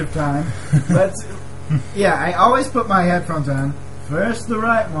that waste of time. But, yeah, I always put my headphones on. First the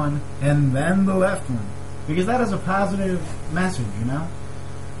right one, and then the left one. Because that is a positive message, you know?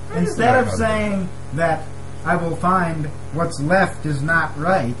 Instead of saying that I will find what's left is not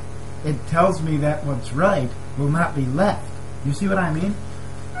right, it tells me that what's right will not be left. You see what I mean?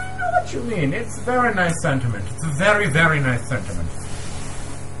 I know what you mean. It's a very nice sentiment. It's a very, very nice sentiment.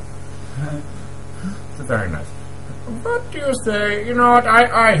 It's very nice. What do you say? You know what?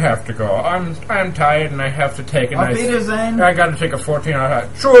 I have to go. I'm tired and I have to take a Auf nice... Wiedersehen. I gotta take a 14-hour...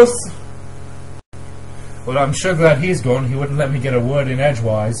 Truce! Well, I'm sure glad he's gone. He wouldn't let me get a word in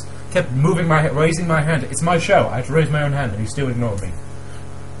edgewise. Kept raising my hand. It's my show. I had to raise my own hand and he still ignored me.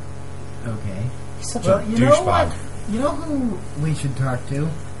 Okay. He's such Well, a you know what? douchebag. You know who we should talk to?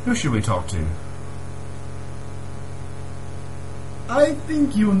 Who should we talk to? I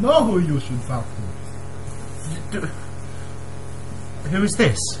think you know who you should talk to. Who is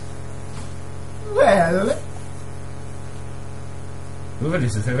this? Well... Whoever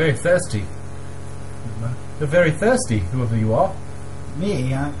this is, they're very thirsty. They're very thirsty, whoever you are.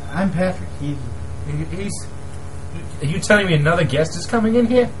 Me, I'm Patrick. He's... Are you telling me another guest is coming in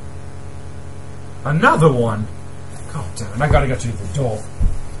here? Another one? God damn it, I gotta go to the door.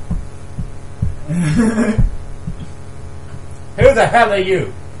 Who the hell are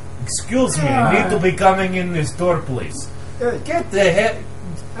you? Excuse me, I need to be coming in this door, please. Get the hell...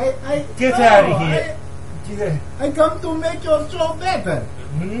 Get out of here. I come to make your show better.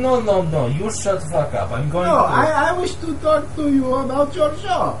 No, you shut the fuck up. I'm going No, to... I wish to talk to you about your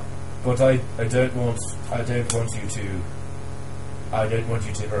show. But I don't want you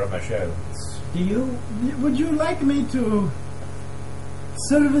to hurt my show. Would you like me to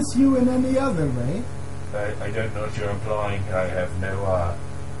service you in any other way? I don't know what you're implying. I have no,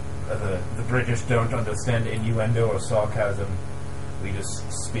 the British don't understand innuendo or sarcasm. We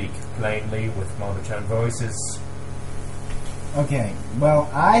just speak plainly with monotone voices. Okay, well,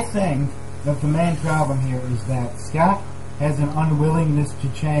 I think that the main problem here is that Scott has an unwillingness to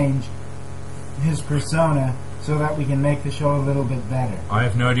change his persona so that we can make the show a little bit better. I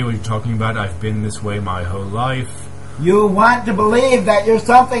have no idea what you're talking about. I've been this way my whole life. You want to believe that you're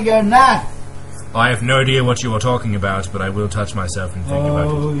something you're not. I have no idea what you are talking about, but I will touch myself and think about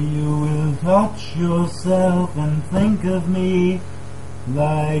it. Oh, you will touch yourself and think of me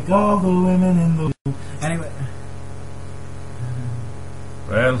like all the women in the... Anyway...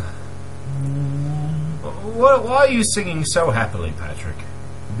 Well... Why are you singing so happily, Patrick?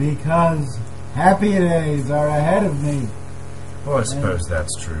 Because Happy days are ahead of me. Oh, I suppose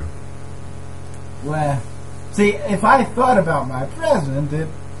that's true. Well, see, if I thought about my present, it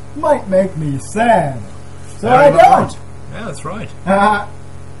might make me sad. So I Very well don't. right. Yeah, that's right.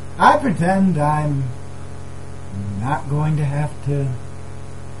 I pretend I'm not going to have to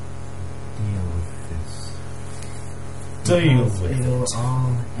deal with this. Deal Because with it'll it.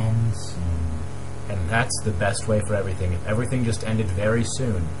 all end soon. And that's the best way for everything. If everything just ended very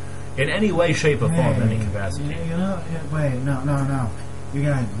soon. In any way, shape, or form, any capacity. You know, wait, no. You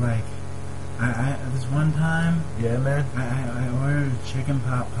guys, like, I this one time, Yeah, man? I ordered chicken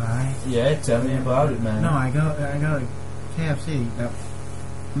pot pie. Yeah, tell me about it, man. No, I go to KFC.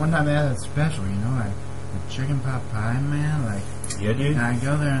 One time they had a special, you know, like the chicken pot pie, man. Like, Yeah, dude? and I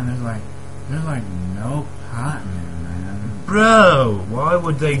go there and there's like no pot in there, man. Bro, why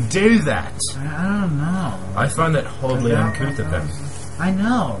would they do that? I don't know. I find that horribly uncouth of them. I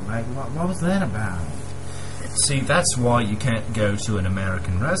know. Like, what was that about? See, that's why you can't go to an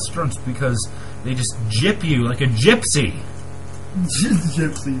American restaurant, because they just gyp you like a gypsy.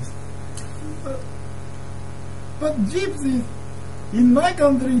 Gypsies. But gypsies, in my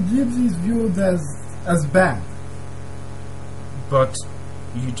country, gypsies viewed as bad. But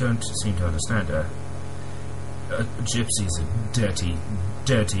you don't seem to understand. A gypsy's a dirty,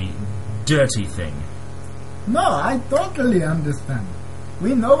 dirty, dirty thing. No, I totally understand.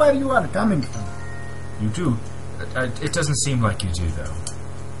 We know where you are coming from. You do. It doesn't seem like you do, though.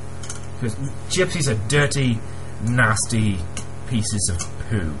 Because gypsies are dirty, nasty pieces of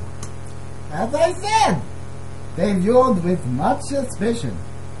poo. As I said, they viewed with much suspicion.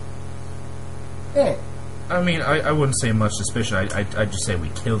 Hey, I mean, I wouldn't say much suspicion. I'd just say we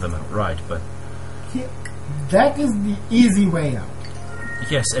kill them outright, but... that is the easy way out.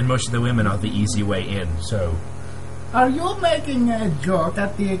 Yes, and most of the women are the easy way in, so... Are you making a joke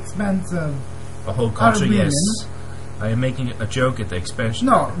at the expense of... A whole culture, women? yes. I am making a joke at the expense...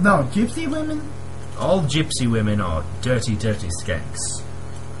 No, gypsy women? All gypsy women are dirty, dirty skanks.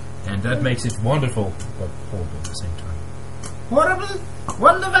 And that makes it wonderful, but horrible at the same time. Horrible?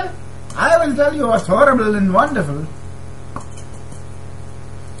 Wonderful? I will tell you what's horrible and wonderful.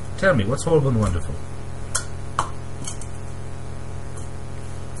 Tell me, what's horrible and wonderful?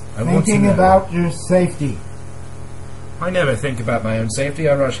 I want to Thinking know. about your safety. I never think about my own safety.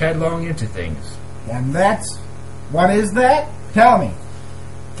 I rush headlong into things. And that's... What is that? Tell me.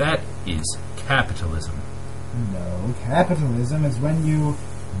 That is capitalism. No, capitalism is when you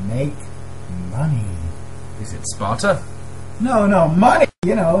make money. Is it Sparta? No, money.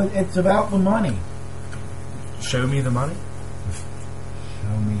 You know, it's about the money. Show me the money.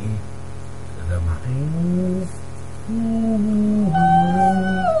 Show me. The money.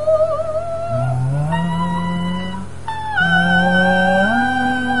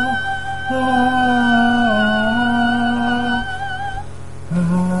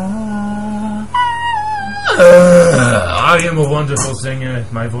 I am a wonderful singer.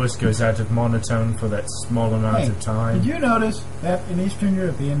 My voice goes out of monotone for that small amount Hey, of time. did you notice that in Eastern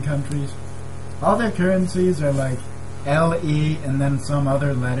European countries, all their currencies are like LE and then some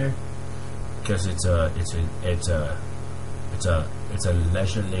other letter? Because it's a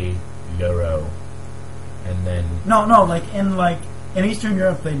leisurely euro, and then No, like in Eastern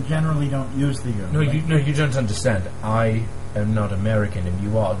Europe they generally don't use the euro. no, you don't understand. I am not American, and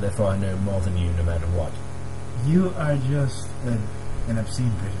you are. Therefore, I know more than you, no matter what. You are just an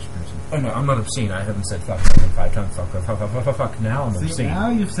obscene British person. Oh no, I'm not obscene. I haven't said fuck more than 5 times. Fuck. Now I'm See, obscene. now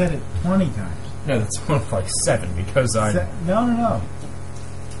you've said it 20 times. No, that's more like 7 because I'm. No.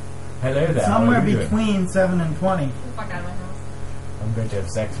 Hello there. Somewhere how are you doing? between 7 and 20. Get the fuck out of my house. I'm going to have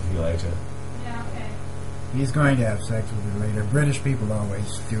sex with you later. Yeah, okay. He's going to have sex with her later. British people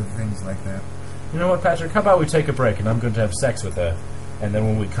always do things like that. You know what, Patrick? How about we take a break and I'm going to have sex with her, and then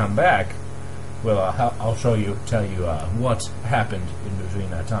when we come back, well, I'll tell you what happened in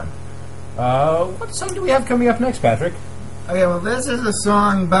between that time. What song do we have coming up next, Patrick? Okay, well, this is a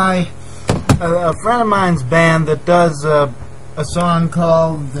song by a friend of mine's band that does a song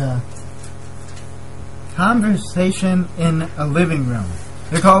called Conversation in a Living Room.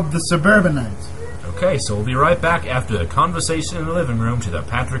 They're called the Suburbanites. Okay, so we'll be right back after the conversation in the living room to the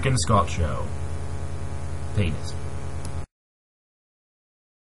Patrick and Scott Show. Penis.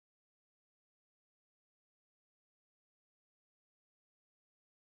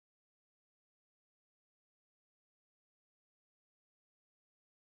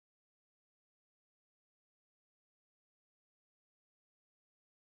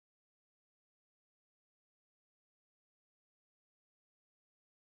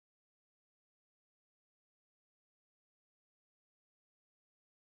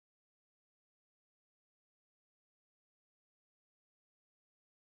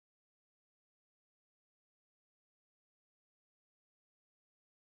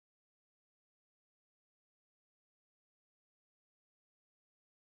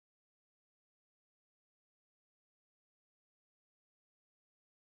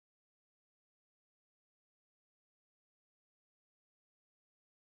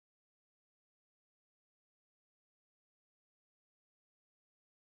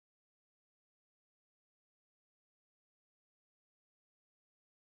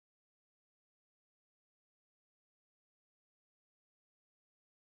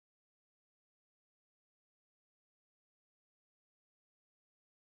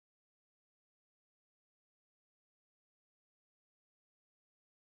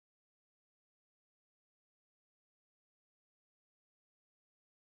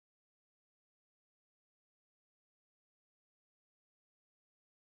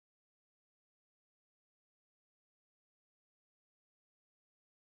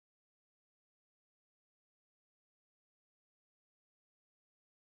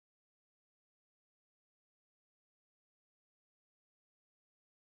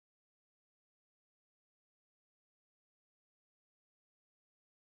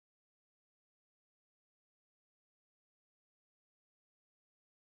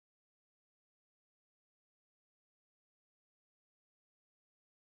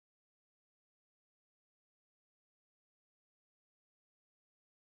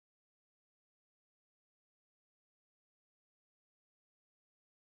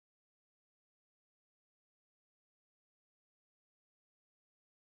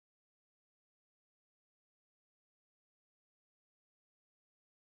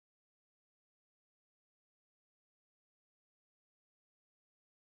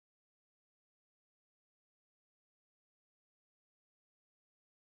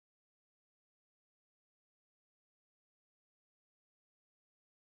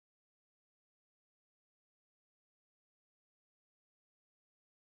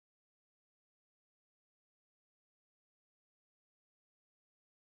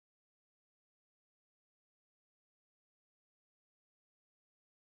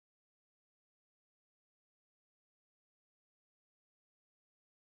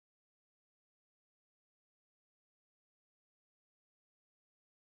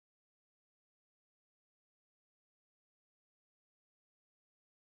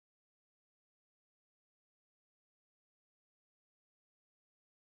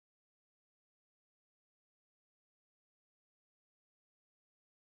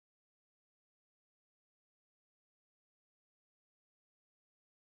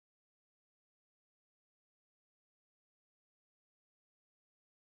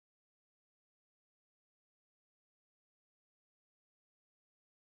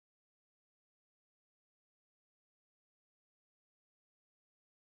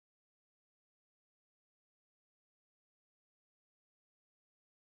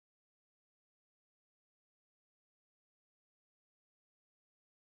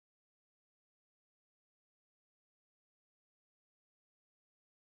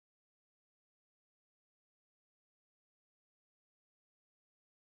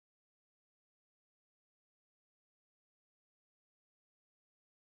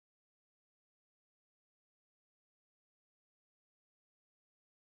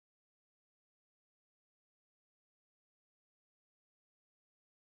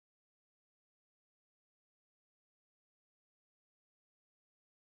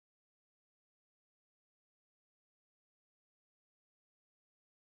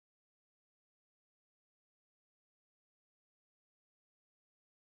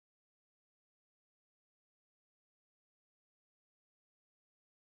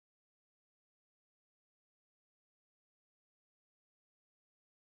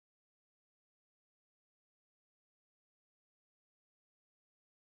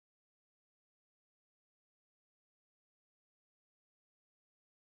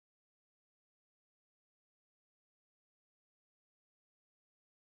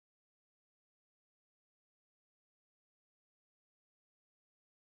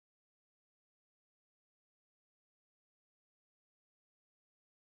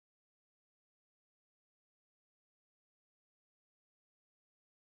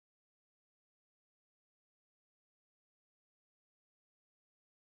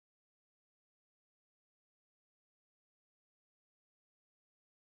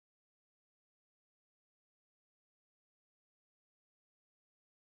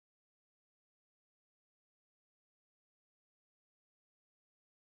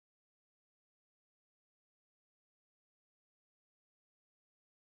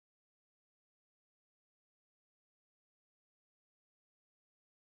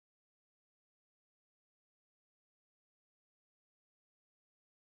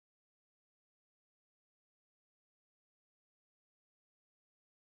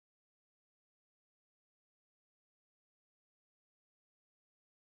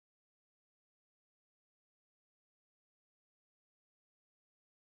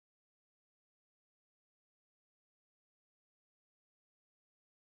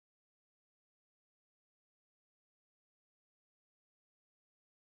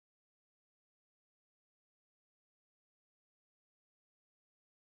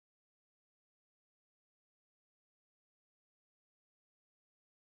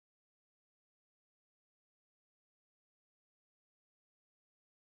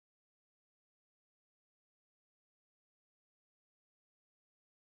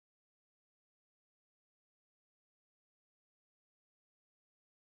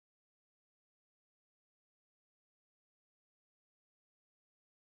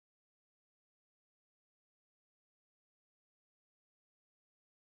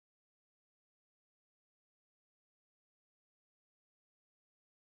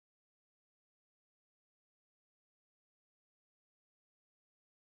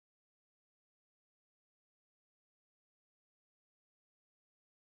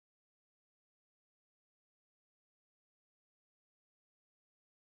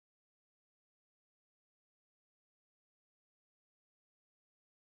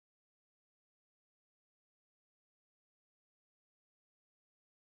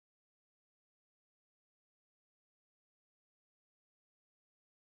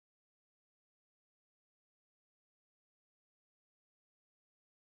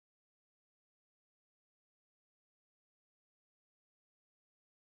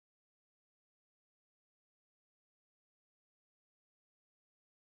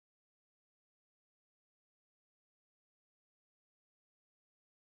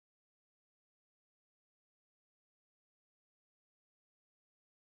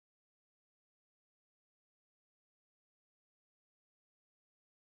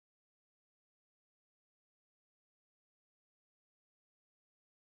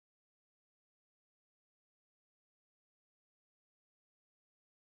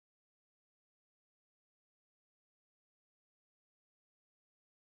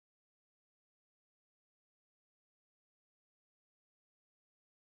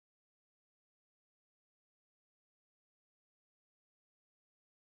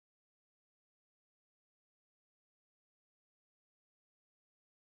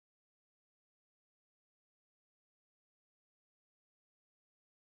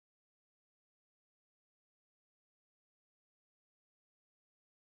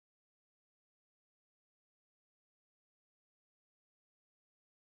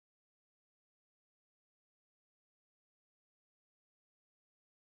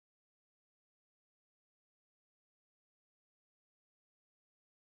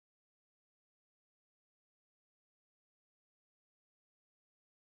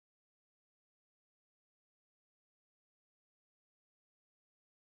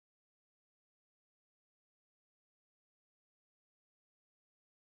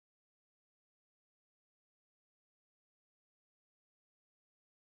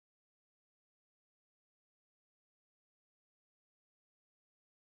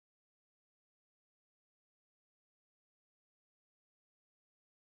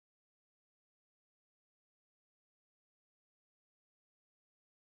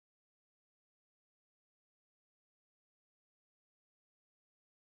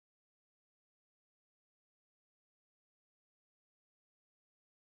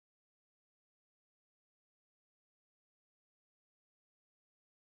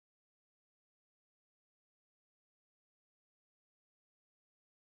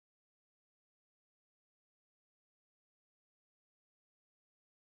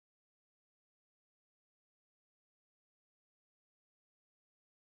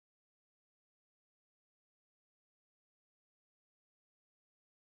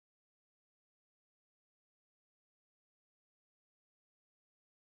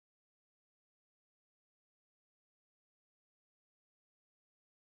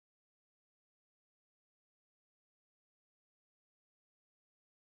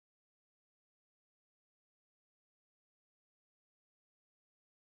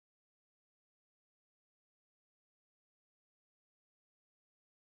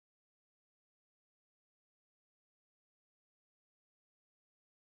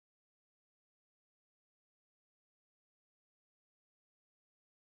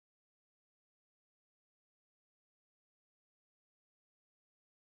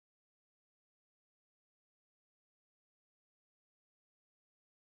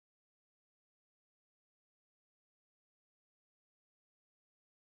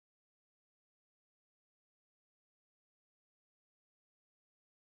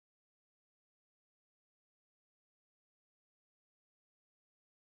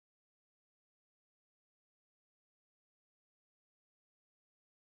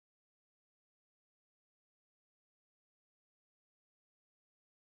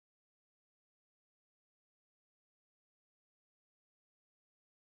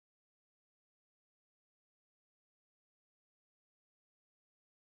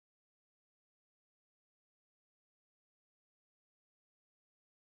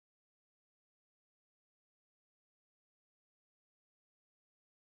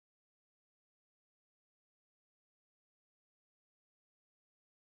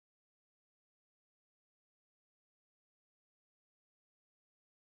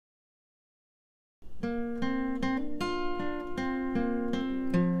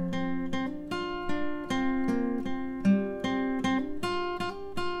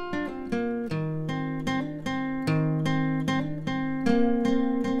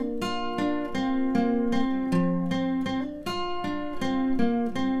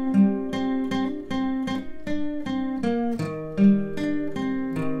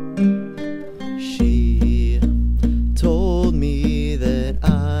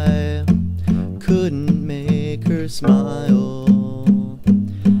 smile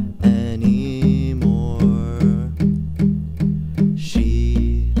anymore.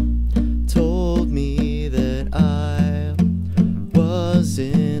 She told me that I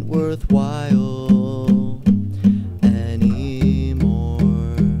wasn't worthwhile anymore.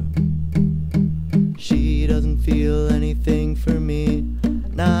 She doesn't feel anything for me,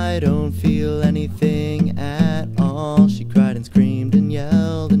 and I don't feel anything at all. She cried and screamed and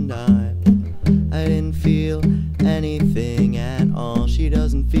yelled, and I didn't feel anything at all. She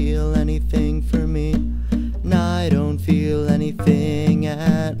doesn't feel anything for me, and I don't feel anything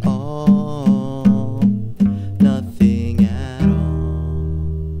at all. Nothing at all.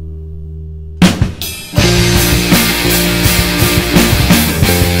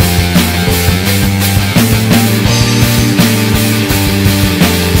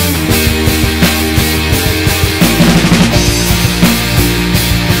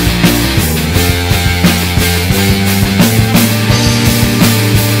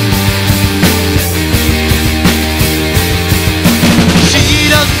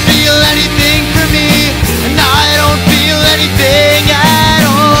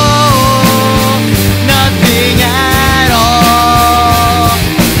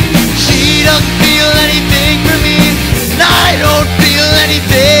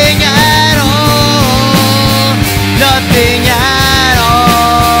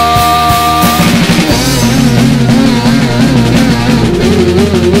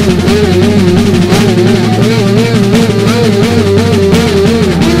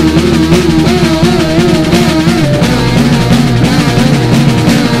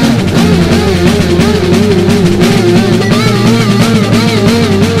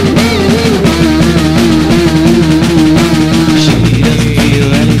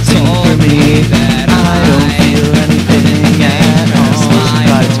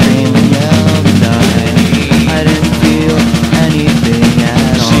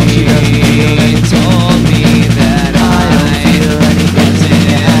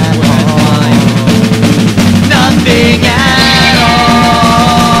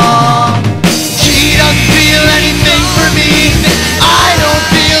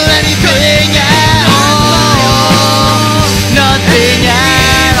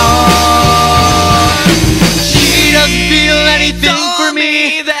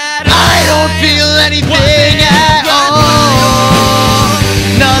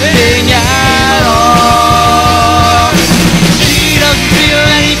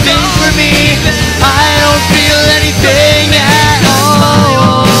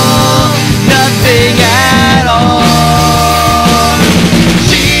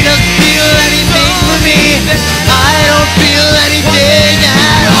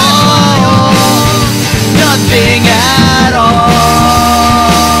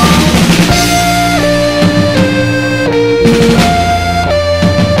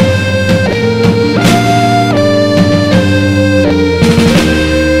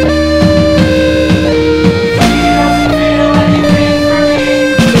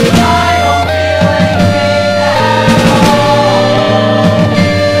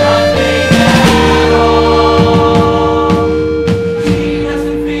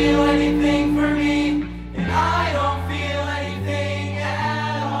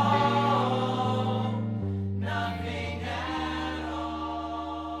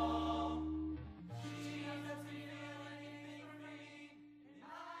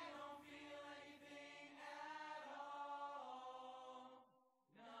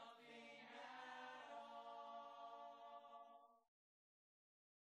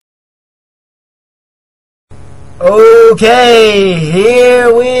 Okay,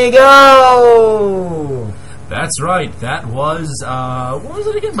 here we go. That's right. That was what was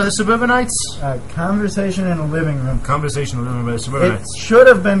it again? By the Suburbanites. Conversation in a Living Room. Conversation with Living by the It Suburbanites. should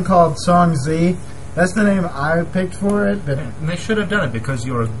have been called Song Z. That's the name I picked for it, but And they should have done it because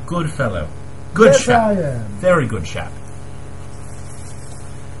you're a good fellow. Good yes, chap. I am. Very good chap.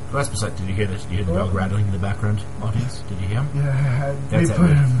 That's beside. Did you hear this? Did you hear the dog rattling in the background, audience? Did you hear him? Yeah, That's we it, put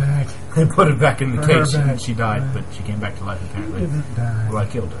man. him back. They put it back in the Put cage her and back. she died, but she came back to life He apparently. didn't die. Well, I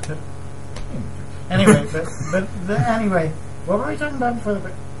killed her. Anyway, anyway, what were we talking about before the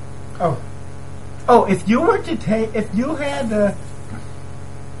break? Oh, if you were to take, if you had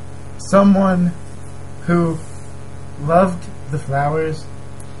someone who loved the flowers,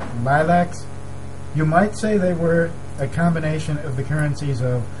 lilacs, you might say they were a combination of the currencies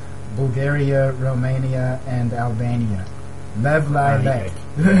of Bulgaria, Romania, and Albania. Lev lilac.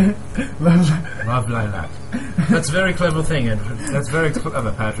 Love lilac. That's a very clever thing, Ed. That's very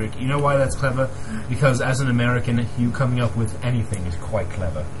clever, Patrick. You know why that's clever? Because as an American, you coming up with anything is quite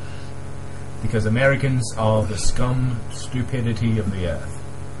clever. Because Americans are the scum stupidity of the earth.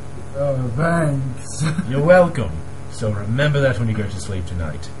 Oh, thanks. You're welcome. So remember that when you go to sleep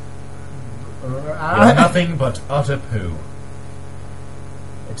tonight. You're nothing but utter poo.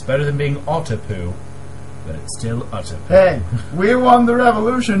 It's better than being otter poo, but it's still utter poo. Hey, we won the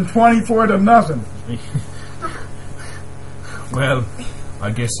revolution 24-0. Well, I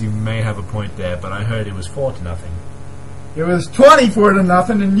guess you may have a point there, but I heard it was 4-0. It was 24-0,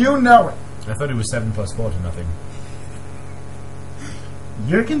 and you know it. I thought it was 7 plus 4-0.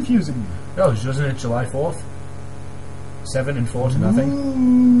 You're confusing me. No, wasn't it July 4th? 7 and 4-0.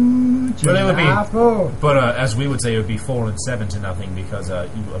 Well, it would be, but as we would say, it would be 4 and 7-0 because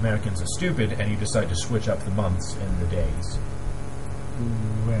you Americans are stupid and you decide to switch up the months and the days.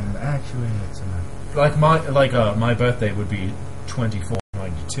 Well, actually, it's Like my birthday would be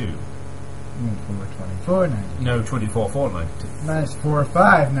 24/92. 4-94-92. No, 24/4/92. Nice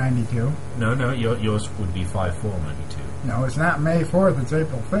 4-5-92. No, yours would be 5/4/92. No, it's not May 4th, it's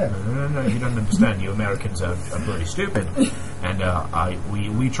April 5th. No, you don't understand. You Americans are bloody stupid, and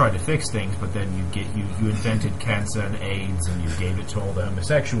we tried to fix things, but then you invented cancer and AIDS, and you gave it to all the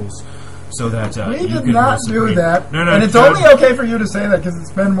homosexuals, so that We you did could not disagree. do that, No, and it's only okay for you to say that because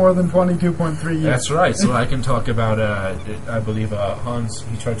it's been more than 22.3 years. That's right. So I can talk about. I believe Hans.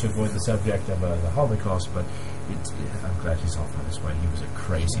 He tried to avoid the subject of the Holocaust, but I'm glad he's off on his way. He was a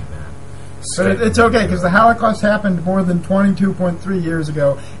crazy man. But it's okay because the Holocaust happened more than 22.3 years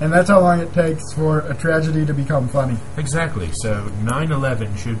ago, and that's how long it takes for a tragedy to become funny. Exactly. So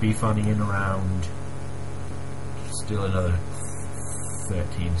 9/11 should be funny in around still another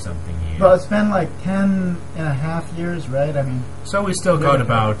 13-something years. Well, it's been like 10.5 years, right? I mean, So we still got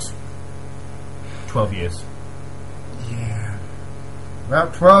about 12 years. yeah,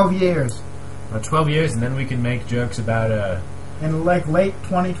 about 12 years. About 12 years, and then we can make jokes about In like late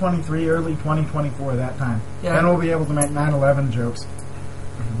 2023, early 2024, that time. Yeah. Then we'll be able to make 9/11 jokes.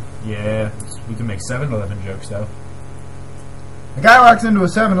 yeah, we can make 7/11 jokes though. A guy walks into a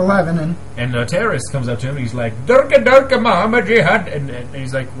 7-Eleven And a terrorist comes up to him. And he's like, "Durka Durka Muhammad Jihad," and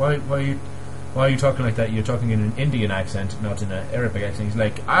he's like, "Why are you talking like that? You're talking in an Indian accent, not in an Arabic accent." He's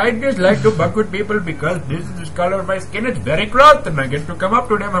like, "I just like to fuck with people because this is the color of my skin. It's very close, and I get to come up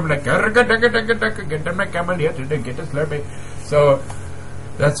to them. I'm like, "Durka Durka Durka Durka, get on my camel here to get a Slurpee." So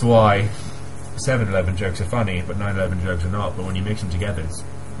that's why 7/11 jokes are funny, but 9/11 jokes are not. But when you mix them together, it's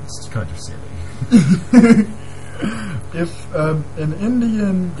kind of silly. If an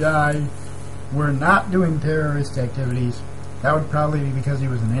Indian guy were not doing terrorist activities, that would probably be because he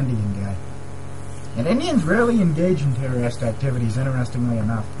was an Indian guy. And Indians rarely engage in terrorist activities, interestingly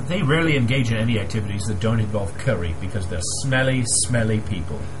enough. They rarely engage in any activities that don't involve curry because they're smelly, smelly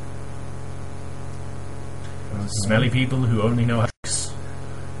people. Smelly people who only know hacks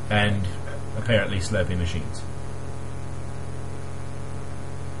and apparently Slurpee machines.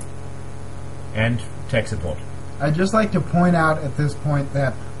 And tech support. I'd just like to point out at this point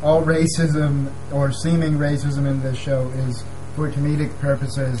that all racism or seeming racism in this show is for comedic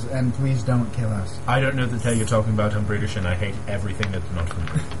purposes, and please don't kill us. I don't know the hell you're talking about. I'm British and I hate everything that's not from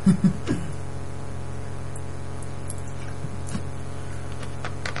Britain.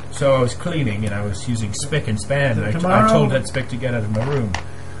 So I was cleaning and I was using spick and span, and I told that spick to get out of my room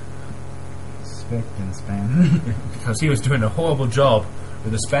Spick and span. because he was doing a horrible job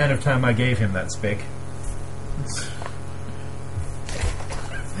with the span of time I gave him that spick.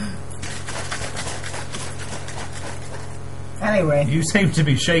 Anyway, You seem to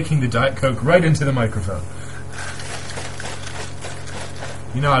be shaking the Diet Coke right into the microphone.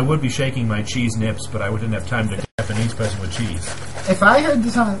 You know, I would be shaking my cheese nips, but I wouldn't have time to a Japanese person with cheese. if I heard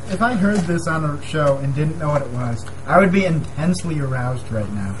this on a show and didn't know what it was, I would be intensely aroused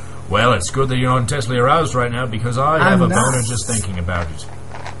right now. Well, it's good that you're intensely aroused right now because I have I'm a not. boner just thinking about it.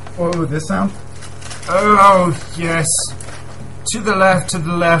 Oh, this sound? Oh, yes. To the left, to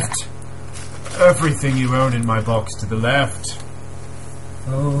the left. Everything you own in my box to the left.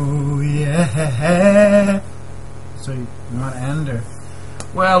 Oh, yeah. So you want to end or?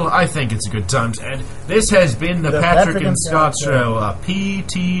 Well, I think it's a good time to end. This has been the Patrick and Scott Show, a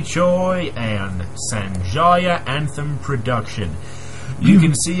P.T. Choi and Sanjaya Anthem production. You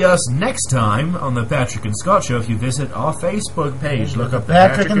can see us next time on the Patrick and Scott Show if you visit our Facebook page. Look up the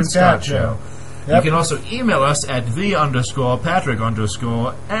Patrick and Scott Show. Yep. You can also email us at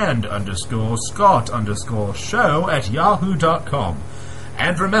the_Patrick_and_Scott_show@yahoo.com.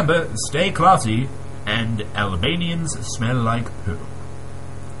 And remember, stay classy, and Albanians smell like poo.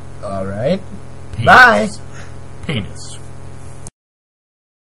 All right. Penis. Bye. Penis.